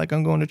can't be like,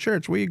 I'm going to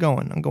church. Where you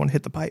going? I'm going to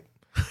hit the pipe.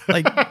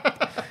 Like,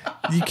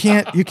 you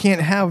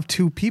can't have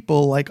two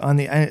people like on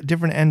the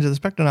different ends of the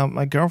spectrum. Now,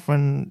 my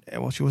girlfriend,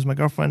 she was my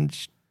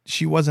girlfriend.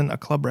 She wasn't a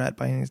club rat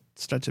by any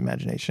stretch of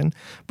imagination,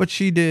 but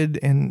she did,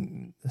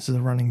 and this is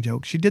a running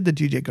joke, she did the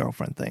DJ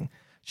girlfriend thing.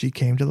 She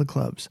came to the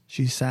clubs.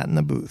 She sat in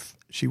the booth.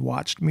 She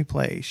watched me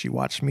play. She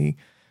watched me,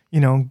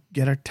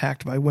 get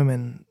attacked by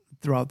women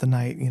throughout the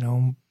night.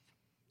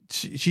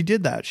 She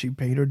did that. She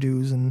paid her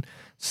dues and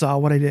saw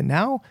what I did.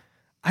 Now,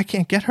 I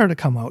can't get her to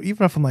come out.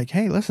 Even if I'm like,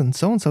 hey, listen,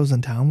 so-and-so's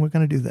in town. We're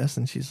going to do this.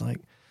 And she's like,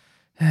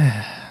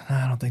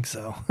 I don't think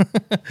so.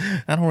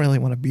 I don't really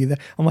want to be there.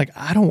 I'm like,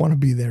 I don't want to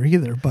be there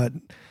either. But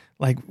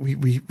like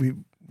we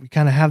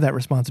kind of have that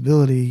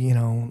responsibility, you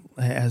know,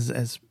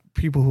 as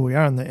people who we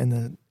are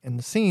in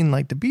the scene,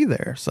 like to be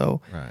there.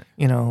 So, Right.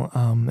 you know,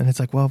 and it's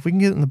like, well, if we can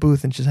get in the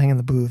booth and just hang in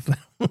the booth,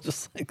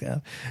 just like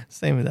that,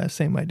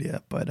 same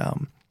idea. But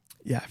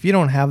yeah, if you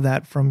don't have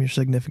that from your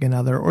significant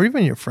other or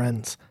even your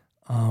friends,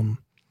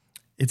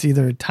 it's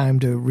either time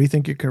to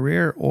rethink your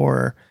career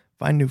or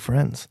find new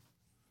friends.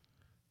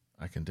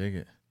 I can dig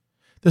it.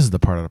 This is the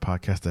part of the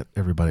podcast that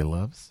everybody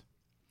loves.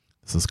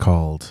 This is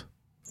called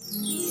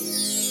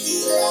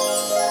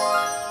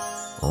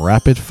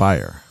Rapid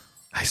Fire.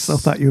 I still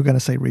thought you were going to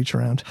say reach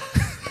around.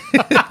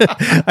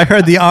 I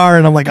heard the R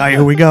and I'm like, oh,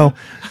 here we go.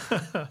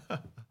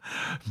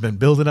 Been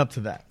building up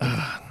to that.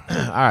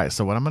 All right.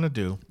 So what I'm going to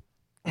do,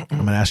 I'm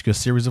going to ask you a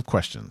series of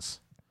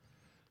questions.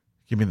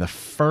 Give me the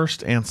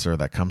first answer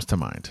that comes to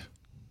mind.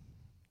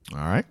 All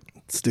right.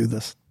 Let's do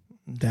this.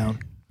 I'm down.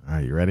 All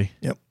right. You ready?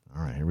 Yep.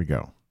 All right. Here we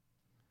go.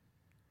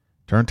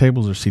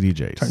 Turntables or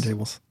CDJs?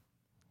 Turntables.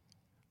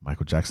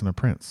 Michael Jackson or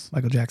Prince?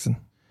 Michael Jackson.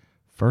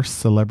 First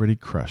celebrity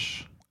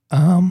crush?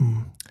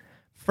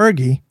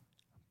 Fergie,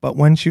 but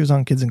when she was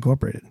on Kids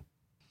Incorporated.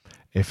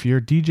 If your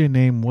DJ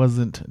name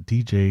wasn't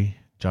DJ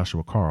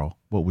Joshua Carl,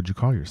 what would you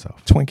call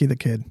yourself? Twinkie the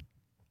Kid.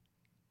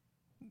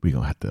 We're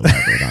going to have to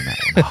elaborate on that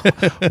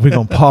one. We're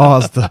going to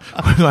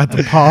have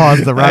to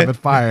pause the rapid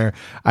fire.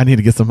 I need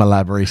to get some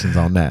elaborations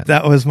on that.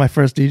 That was my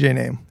first DJ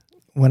name.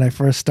 When I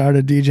first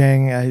started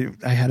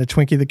DJing, I had a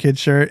Twinkie the Kid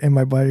shirt, and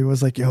my buddy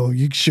was like, yo,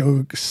 you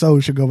should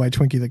go by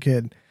Twinkie the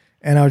Kid.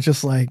 And I was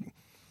just like,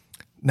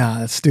 nah,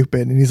 that's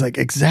stupid. And he's like,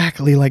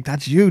 exactly, like,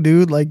 that's you,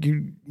 dude. Like,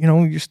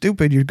 you're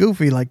stupid, you're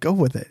goofy, like, go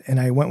with it. And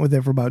I went with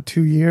it for about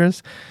 2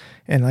 years.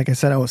 And like I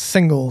said, I was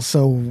single.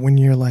 So when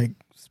you're like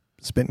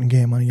spitting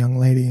game on a young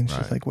lady and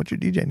she's like, what's your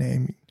DJ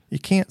name? You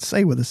can't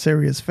say with a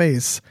serious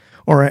face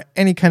or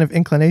any kind of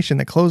inclination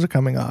that clothes are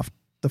coming off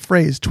the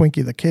phrase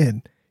Twinkie the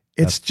Kid.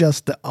 It's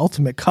just the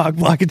ultimate cock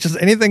block. It's just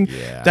anything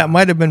that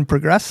might have been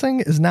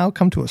progressing is now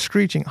come to a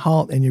screeching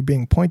halt and you're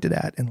being pointed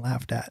at and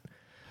laughed at.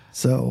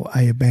 So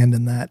I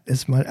abandoned that.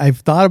 I've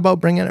thought about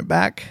bringing it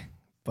back,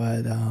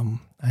 but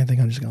I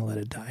think I'm just going to let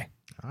it die.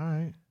 All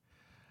right.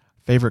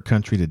 Favorite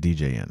country to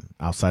DJ in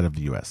outside of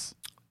the U.S.?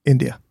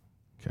 India.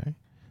 Okay.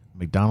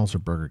 McDonald's or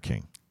Burger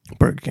King?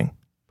 Burger King.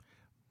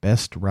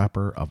 Best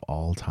rapper of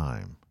all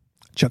time?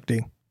 Chuck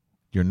D.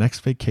 Your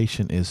next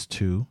vacation is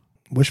to?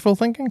 Wishful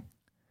thinking?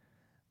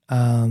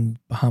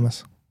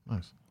 Bahamas.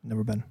 Nice.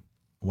 Never been.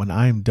 When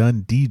I'm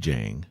done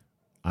DJing,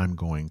 I'm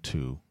going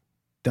to?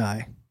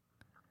 Die.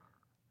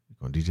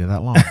 You're going to DJ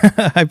that long?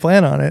 I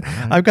plan on it.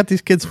 Right. I've got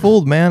these kids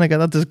fooled, man. I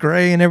got this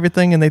gray and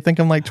everything, and they think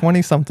I'm like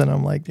 20 something.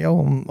 I'm like, yo,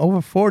 I'm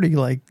over 40.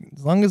 Like,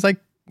 as long as I,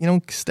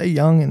 stay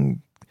young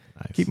and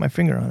keep my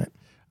finger on it.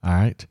 All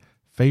right.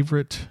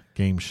 Favorite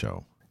game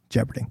show?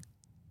 Jeopardy.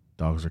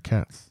 Dogs or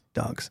cats?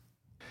 Dogs.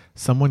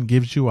 Someone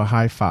gives you a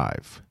high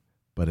five,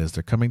 but as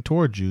they're coming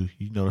towards you,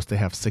 you notice they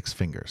have 6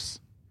 fingers.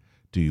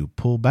 Do you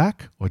pull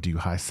back or do you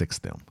high six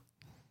them?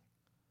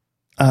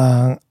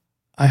 I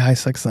high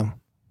six them,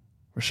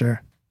 for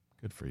sure.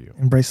 Good for you.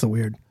 Embrace the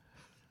weird.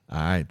 All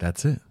right,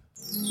 that's it.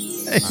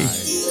 Hey,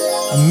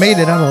 I made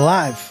it out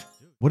alive.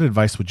 What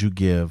advice would you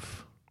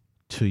give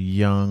to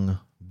young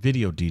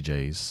video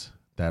DJs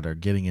that are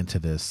getting into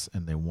this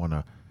and they want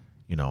to,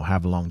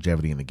 have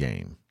longevity in the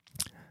game?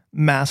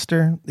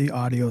 Master the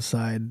audio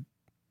side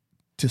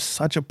to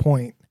such a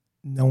point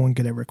no one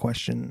could ever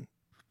question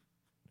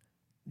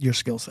your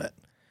skill set.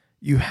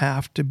 You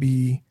have to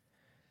be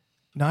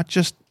not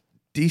just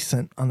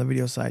decent on the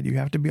video side, you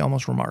have to be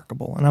almost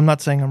remarkable. And I'm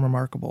not saying I'm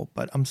remarkable,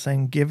 but I'm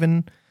saying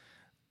given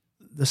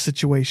the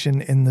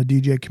situation in the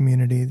DJ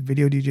community,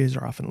 video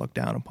DJs are often looked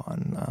down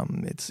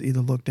upon. It's either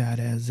looked at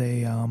as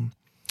a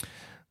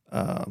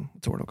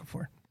what's the word I'm looking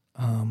for?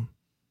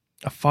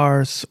 A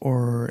farce,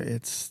 or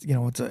it's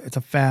it's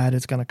a fad.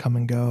 It's going to come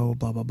and go.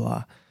 Blah blah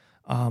blah.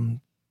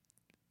 And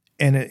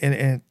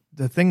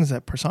the things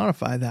that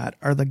personify that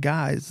are the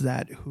guys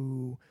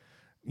who,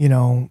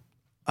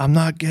 I'm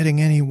not getting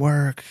any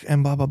work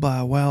and blah blah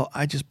blah. Well,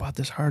 I just bought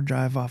this hard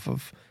drive off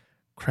of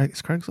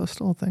Is Craigslist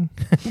still a thing?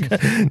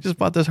 Just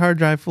bought this hard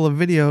drive full of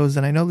videos,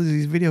 and I know there's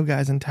these video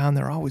guys in town.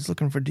 They're always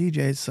looking for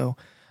DJs, so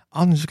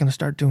I'm just going to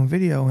start doing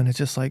video. And it's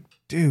just like,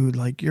 dude,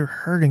 like, you're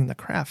hurting the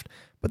craft.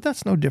 But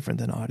that's no different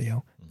than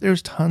audio.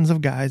 There's tons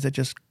of guys that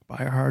just buy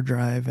a hard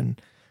drive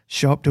and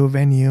show up to a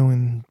venue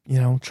and,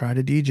 try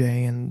to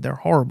DJ, and they're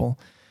horrible.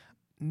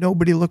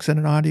 Nobody looks at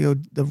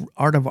the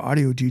art of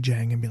audio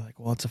DJing and be like,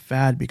 well, it's a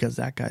fad because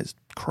that guy's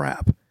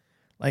crap.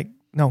 Like,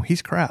 no,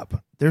 he's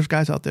crap. There's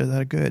guys out there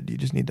that are good. You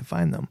just need to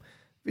find them.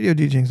 Video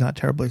DJing is not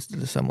terribly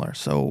dissimilar.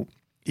 So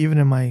even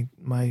in my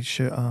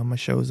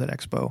shows at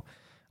Expo,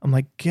 I'm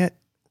like, get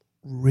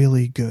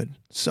really good.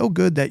 So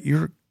good that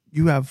you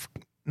have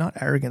not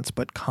arrogance,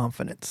 but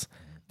confidence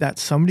that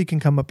somebody can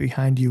come up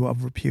behind you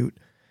of repute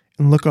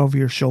and look over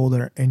your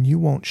shoulder and you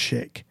won't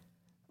shake.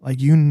 Like,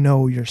 you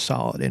know you're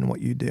solid in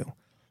what you do.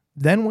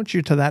 Then once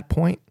you're to that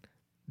point,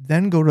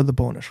 then go to the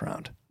bonus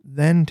round.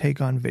 Then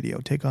take on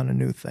video, take on a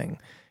new thing,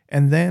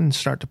 and then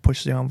start to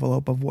push the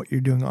envelope of what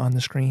you're doing on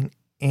the screen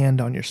and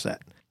on your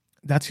set.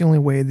 That's the only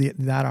way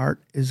that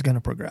art is going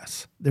to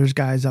progress. There's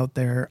guys out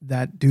there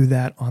that do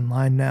that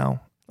online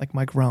now, like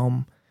Mike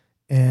Realm,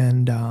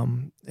 and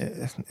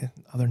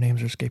other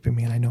names are escaping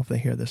me, and I know if they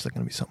hear this, they're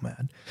going to be so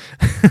mad.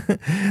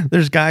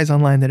 There's guys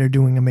online that are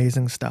doing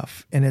amazing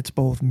stuff, and it's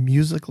both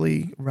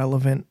musically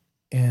relevant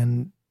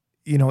and,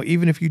 you know,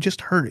 even if you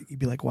just heard it, you'd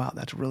be like, wow,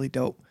 that's really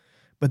dope.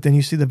 But then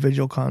you see the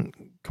visual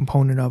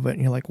component of it,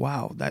 and you're like,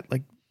 wow, that,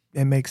 like,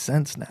 it makes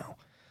sense now.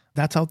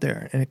 That's out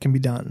there, and it can be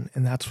done,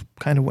 and that's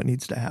kind of what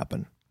needs to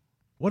happen.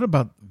 What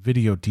about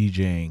video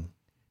DJing?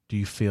 Do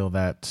you feel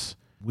that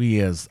we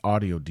as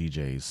audio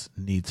DJs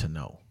need to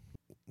know?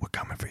 We're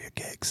coming for your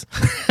gigs.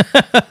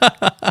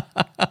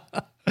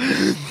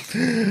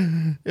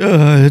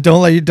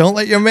 Don't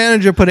let your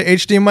manager put an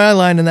HDMI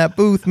line in that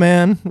booth,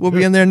 man. We'll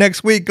be in there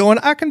next week going,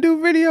 I can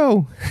do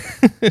video.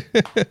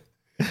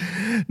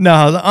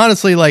 No,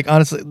 honestly,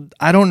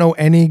 I don't know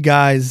any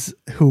guys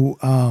who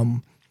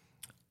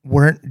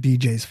weren't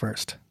DJs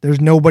first. There's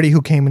nobody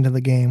who came into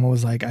the game and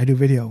was like, I do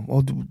video.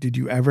 Well, did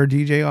you ever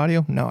DJ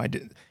audio? No, I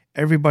didn't.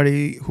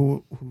 Everybody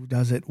who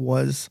does it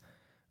was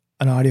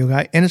an audio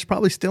guy, and it's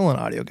probably still an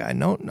audio guy.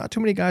 No, not too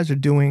many guys are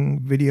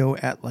doing video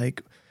at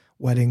like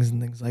weddings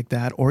and things like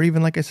that, or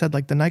even, like I said,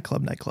 like the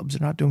nightclubs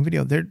are not doing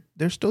video.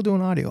 They're still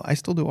doing audio. I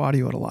still do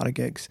audio at a lot of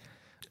gigs.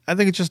 I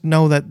think it's just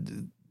know that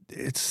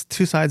it's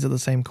two sides of the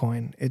same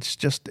coin. It's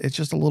just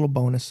a little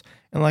bonus.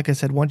 And like I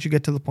said, once you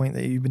get to the point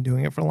that you've been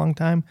doing it for a long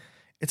time,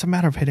 it's a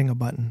matter of hitting a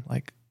button,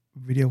 like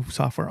video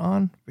software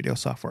on, video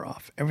software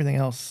off. Everything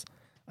else,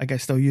 like I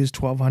still use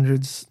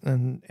 1200s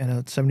and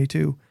a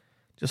 72,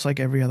 just like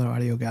every other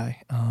audio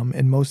guy.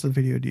 And most of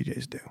the video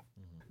DJs do.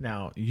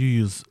 Now, you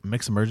use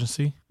Mix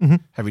Emergency. Mm-hmm.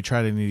 Have you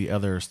tried any of the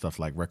other stuff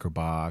like Record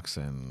Box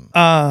and?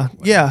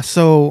 Yeah.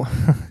 So,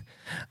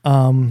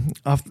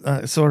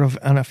 sort of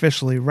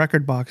unofficially,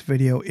 Record Box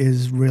Video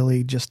is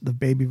really just the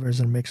baby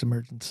version of Mix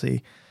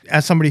Emergency.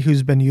 As somebody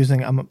who's been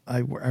using,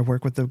 I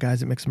work with the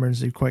guys at Mix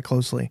Emergency quite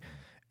closely,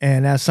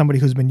 and as somebody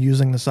who's been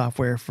using the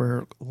software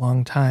for a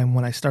long time,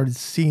 when I started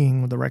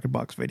seeing the Record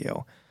Box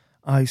Video,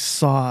 I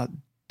saw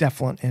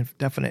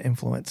definite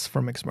influence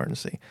from Mix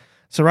Emergency.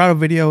 Serato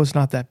Video is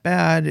not that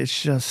bad.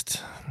 It's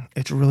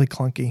really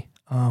clunky.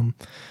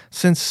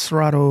 Since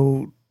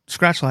Serato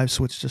Scratch Live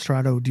switched to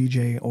Serato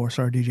DJ or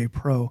Serato DJ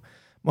Pro,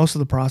 most of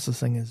the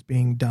processing is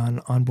being done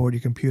on board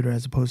your computer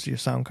as opposed to your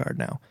sound card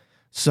now.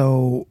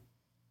 So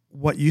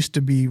what used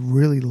to be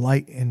really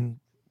light and,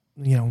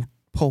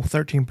 pull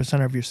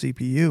 13% of your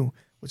CPU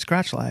with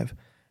Scratch Live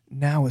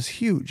now is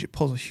huge. It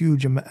pulls a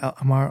huge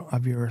amount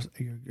of your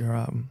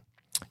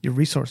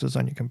resources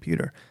on your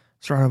computer.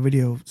 Serato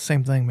Video,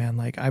 same thing, man.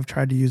 Like, I've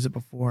tried to use it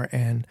before,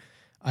 and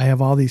I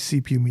have all these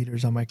CPU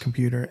meters on my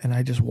computer, and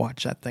I just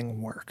watch that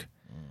thing work.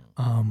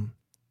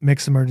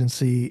 Mix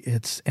Emergency,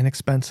 it's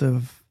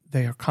inexpensive.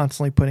 They are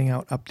constantly putting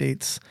out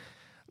updates.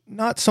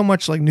 Not so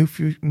much like new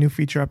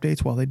feature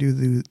updates. While they do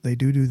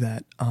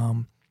that,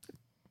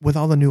 with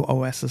all the new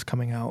OSs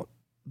coming out,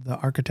 the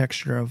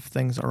architecture of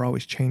things are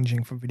always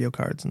changing for video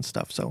cards and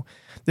stuff. So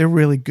they're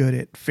really good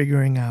at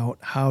figuring out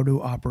how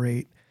to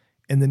operate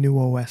in the new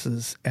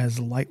OSs as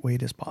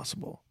lightweight as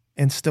possible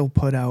and still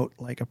put out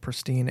like a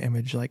pristine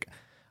image. Like,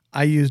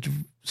 I used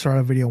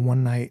Serato Video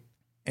one night,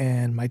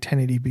 and my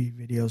 1080p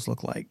videos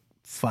look like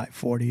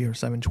 540 or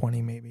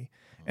 720 maybe.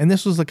 And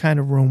this was the kind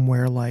of room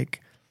where,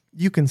 like,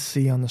 you can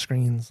see on the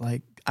screens,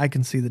 like, I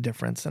can see the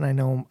difference. And I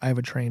know I have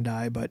a trained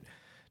eye, but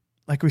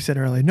like we said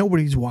earlier,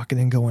 nobody's walking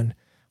in going,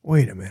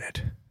 wait a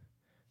minute,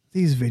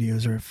 these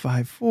videos are at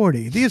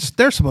 540.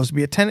 They're supposed to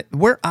be at 10.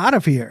 We're out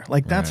of here.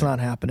 Like, that's not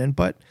happening.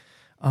 But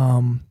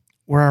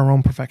we're our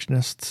own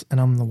perfectionists, and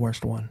I'm the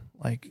worst one.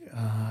 Like,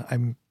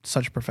 I'm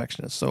such a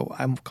perfectionist, so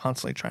I'm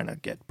constantly trying to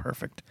get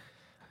perfect.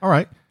 All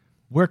right.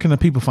 Where can the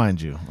people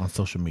find you on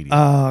social media?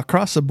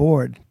 Across the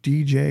board,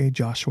 DJ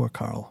Joshua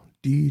Carl.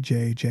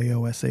 DJ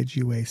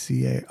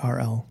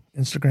JOSHUACARL.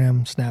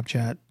 Instagram,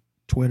 Snapchat,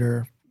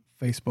 Twitter,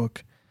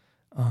 Facebook.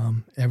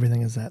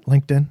 Everything is that.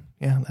 LinkedIn.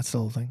 Yeah, that's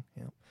still a thing.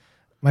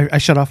 Yeah. I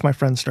shut off my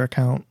Friendster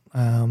account.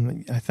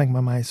 I think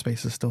my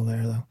MySpace is still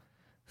there, though.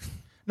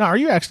 Now, are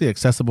you actually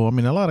accessible? I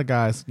mean, a lot of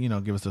guys,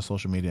 give us their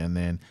social media, and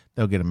then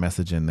they'll get a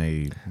message, and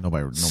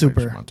nobody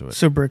respond to it.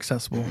 Super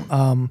accessible.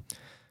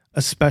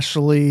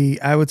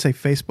 Especially, I would say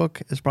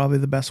Facebook is probably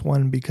the best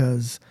one,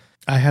 because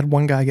I had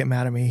one guy get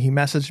mad at me. He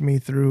messaged me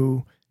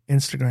through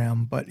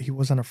Instagram, but he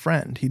wasn't a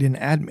friend. He didn't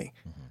add me.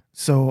 Mm-hmm.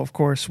 So, of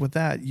course, with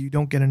that, you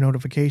don't get a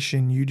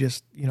notification. You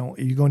just,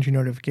 you go into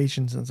your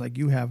notifications, and it's like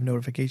you have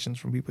notifications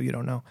from people you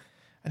don't know.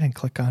 I didn't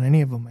click on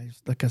any of them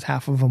because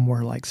half of them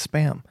were like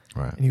spam.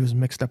 Right. And he was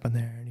mixed up in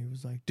there, and he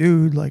was like,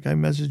 dude, like, I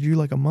messaged you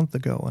like a month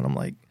ago. And I'm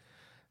like,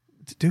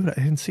 dude, I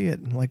didn't see it.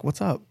 And like,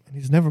 what's up? And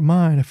he's, never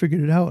mind, I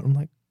figured it out. I'm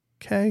like,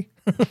 okay,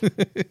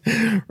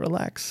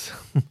 relax.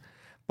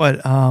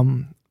 But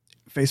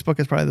Facebook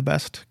is probably the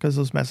best because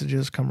those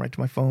messages come right to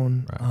my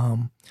phone.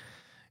 Right.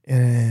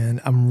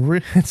 And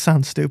it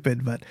sounds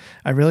stupid, but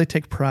I really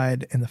take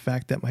pride in the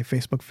fact that my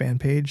Facebook fan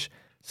page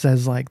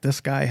says like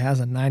this guy has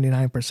a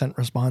 99%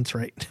 response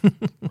rate.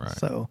 Right.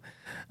 So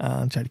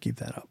I'm trying to keep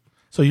that up.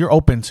 So you're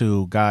open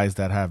to guys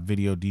that have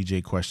video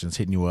DJ questions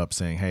hitting you up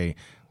saying, hey,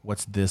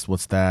 what's this?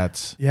 What's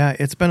that? Yeah,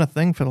 it's been a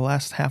thing for the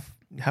last half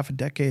a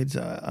decades.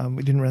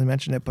 We didn't really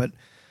mention it, but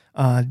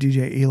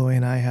DJ Eloy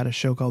and I had a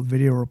show called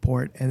Video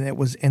Report, and it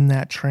was in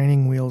that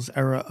training wheels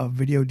era of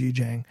video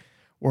DJing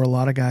where a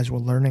lot of guys were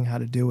learning how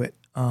to do it.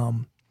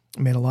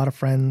 Made a lot of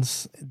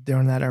friends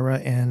during that era,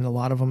 and a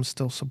lot of them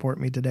still support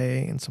me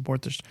today and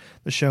support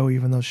the show,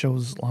 even though the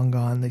show's long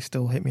gone. They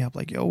still hit me up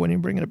like, yo, when are you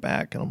bringing it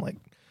back? And I'm like,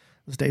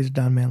 this day's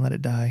done, man. Let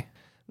it die.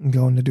 I'm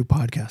going to do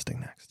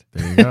podcasting next.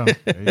 There you go.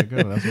 There you go.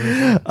 That's what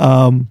it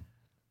is.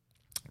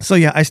 So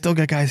yeah, I still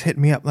get guys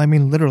hitting me up. I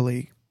mean,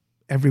 literally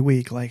every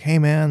week, like, hey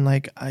man,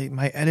 like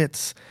my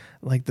edits,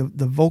 like the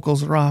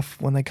vocals are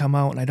off when they come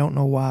out and I don't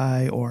know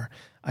why, or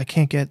I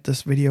can't get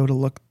this video to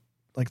look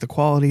like the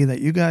quality that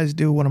you guys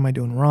do. What am I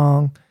doing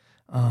wrong?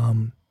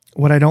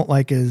 What I don't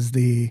like is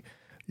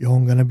yo,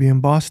 I'm going to be in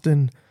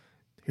Boston.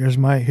 Here's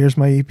my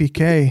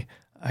EPK.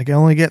 I can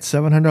only get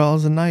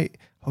 $700 a night.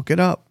 Hook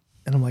it up.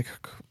 And I'm like,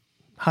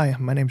 hi,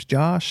 my name's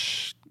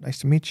Josh. Nice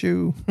to meet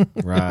you.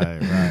 Right.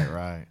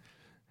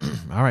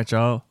 All right,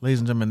 y'all.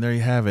 Ladies and gentlemen, there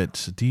you have it.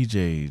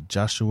 DJ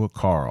Joshua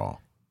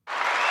Carl.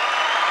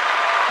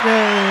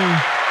 Yay.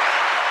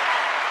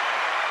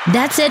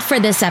 That's it for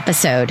this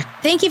episode.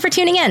 Thank you for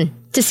tuning in.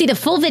 To see the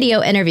full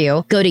video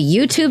interview, go to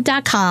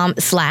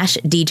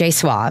youtube.com/DJ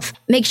Suave.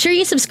 Make sure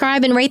you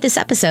subscribe and rate this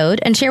episode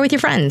and share with your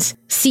friends.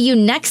 See you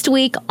next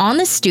week on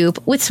The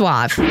Stoop with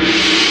Suave.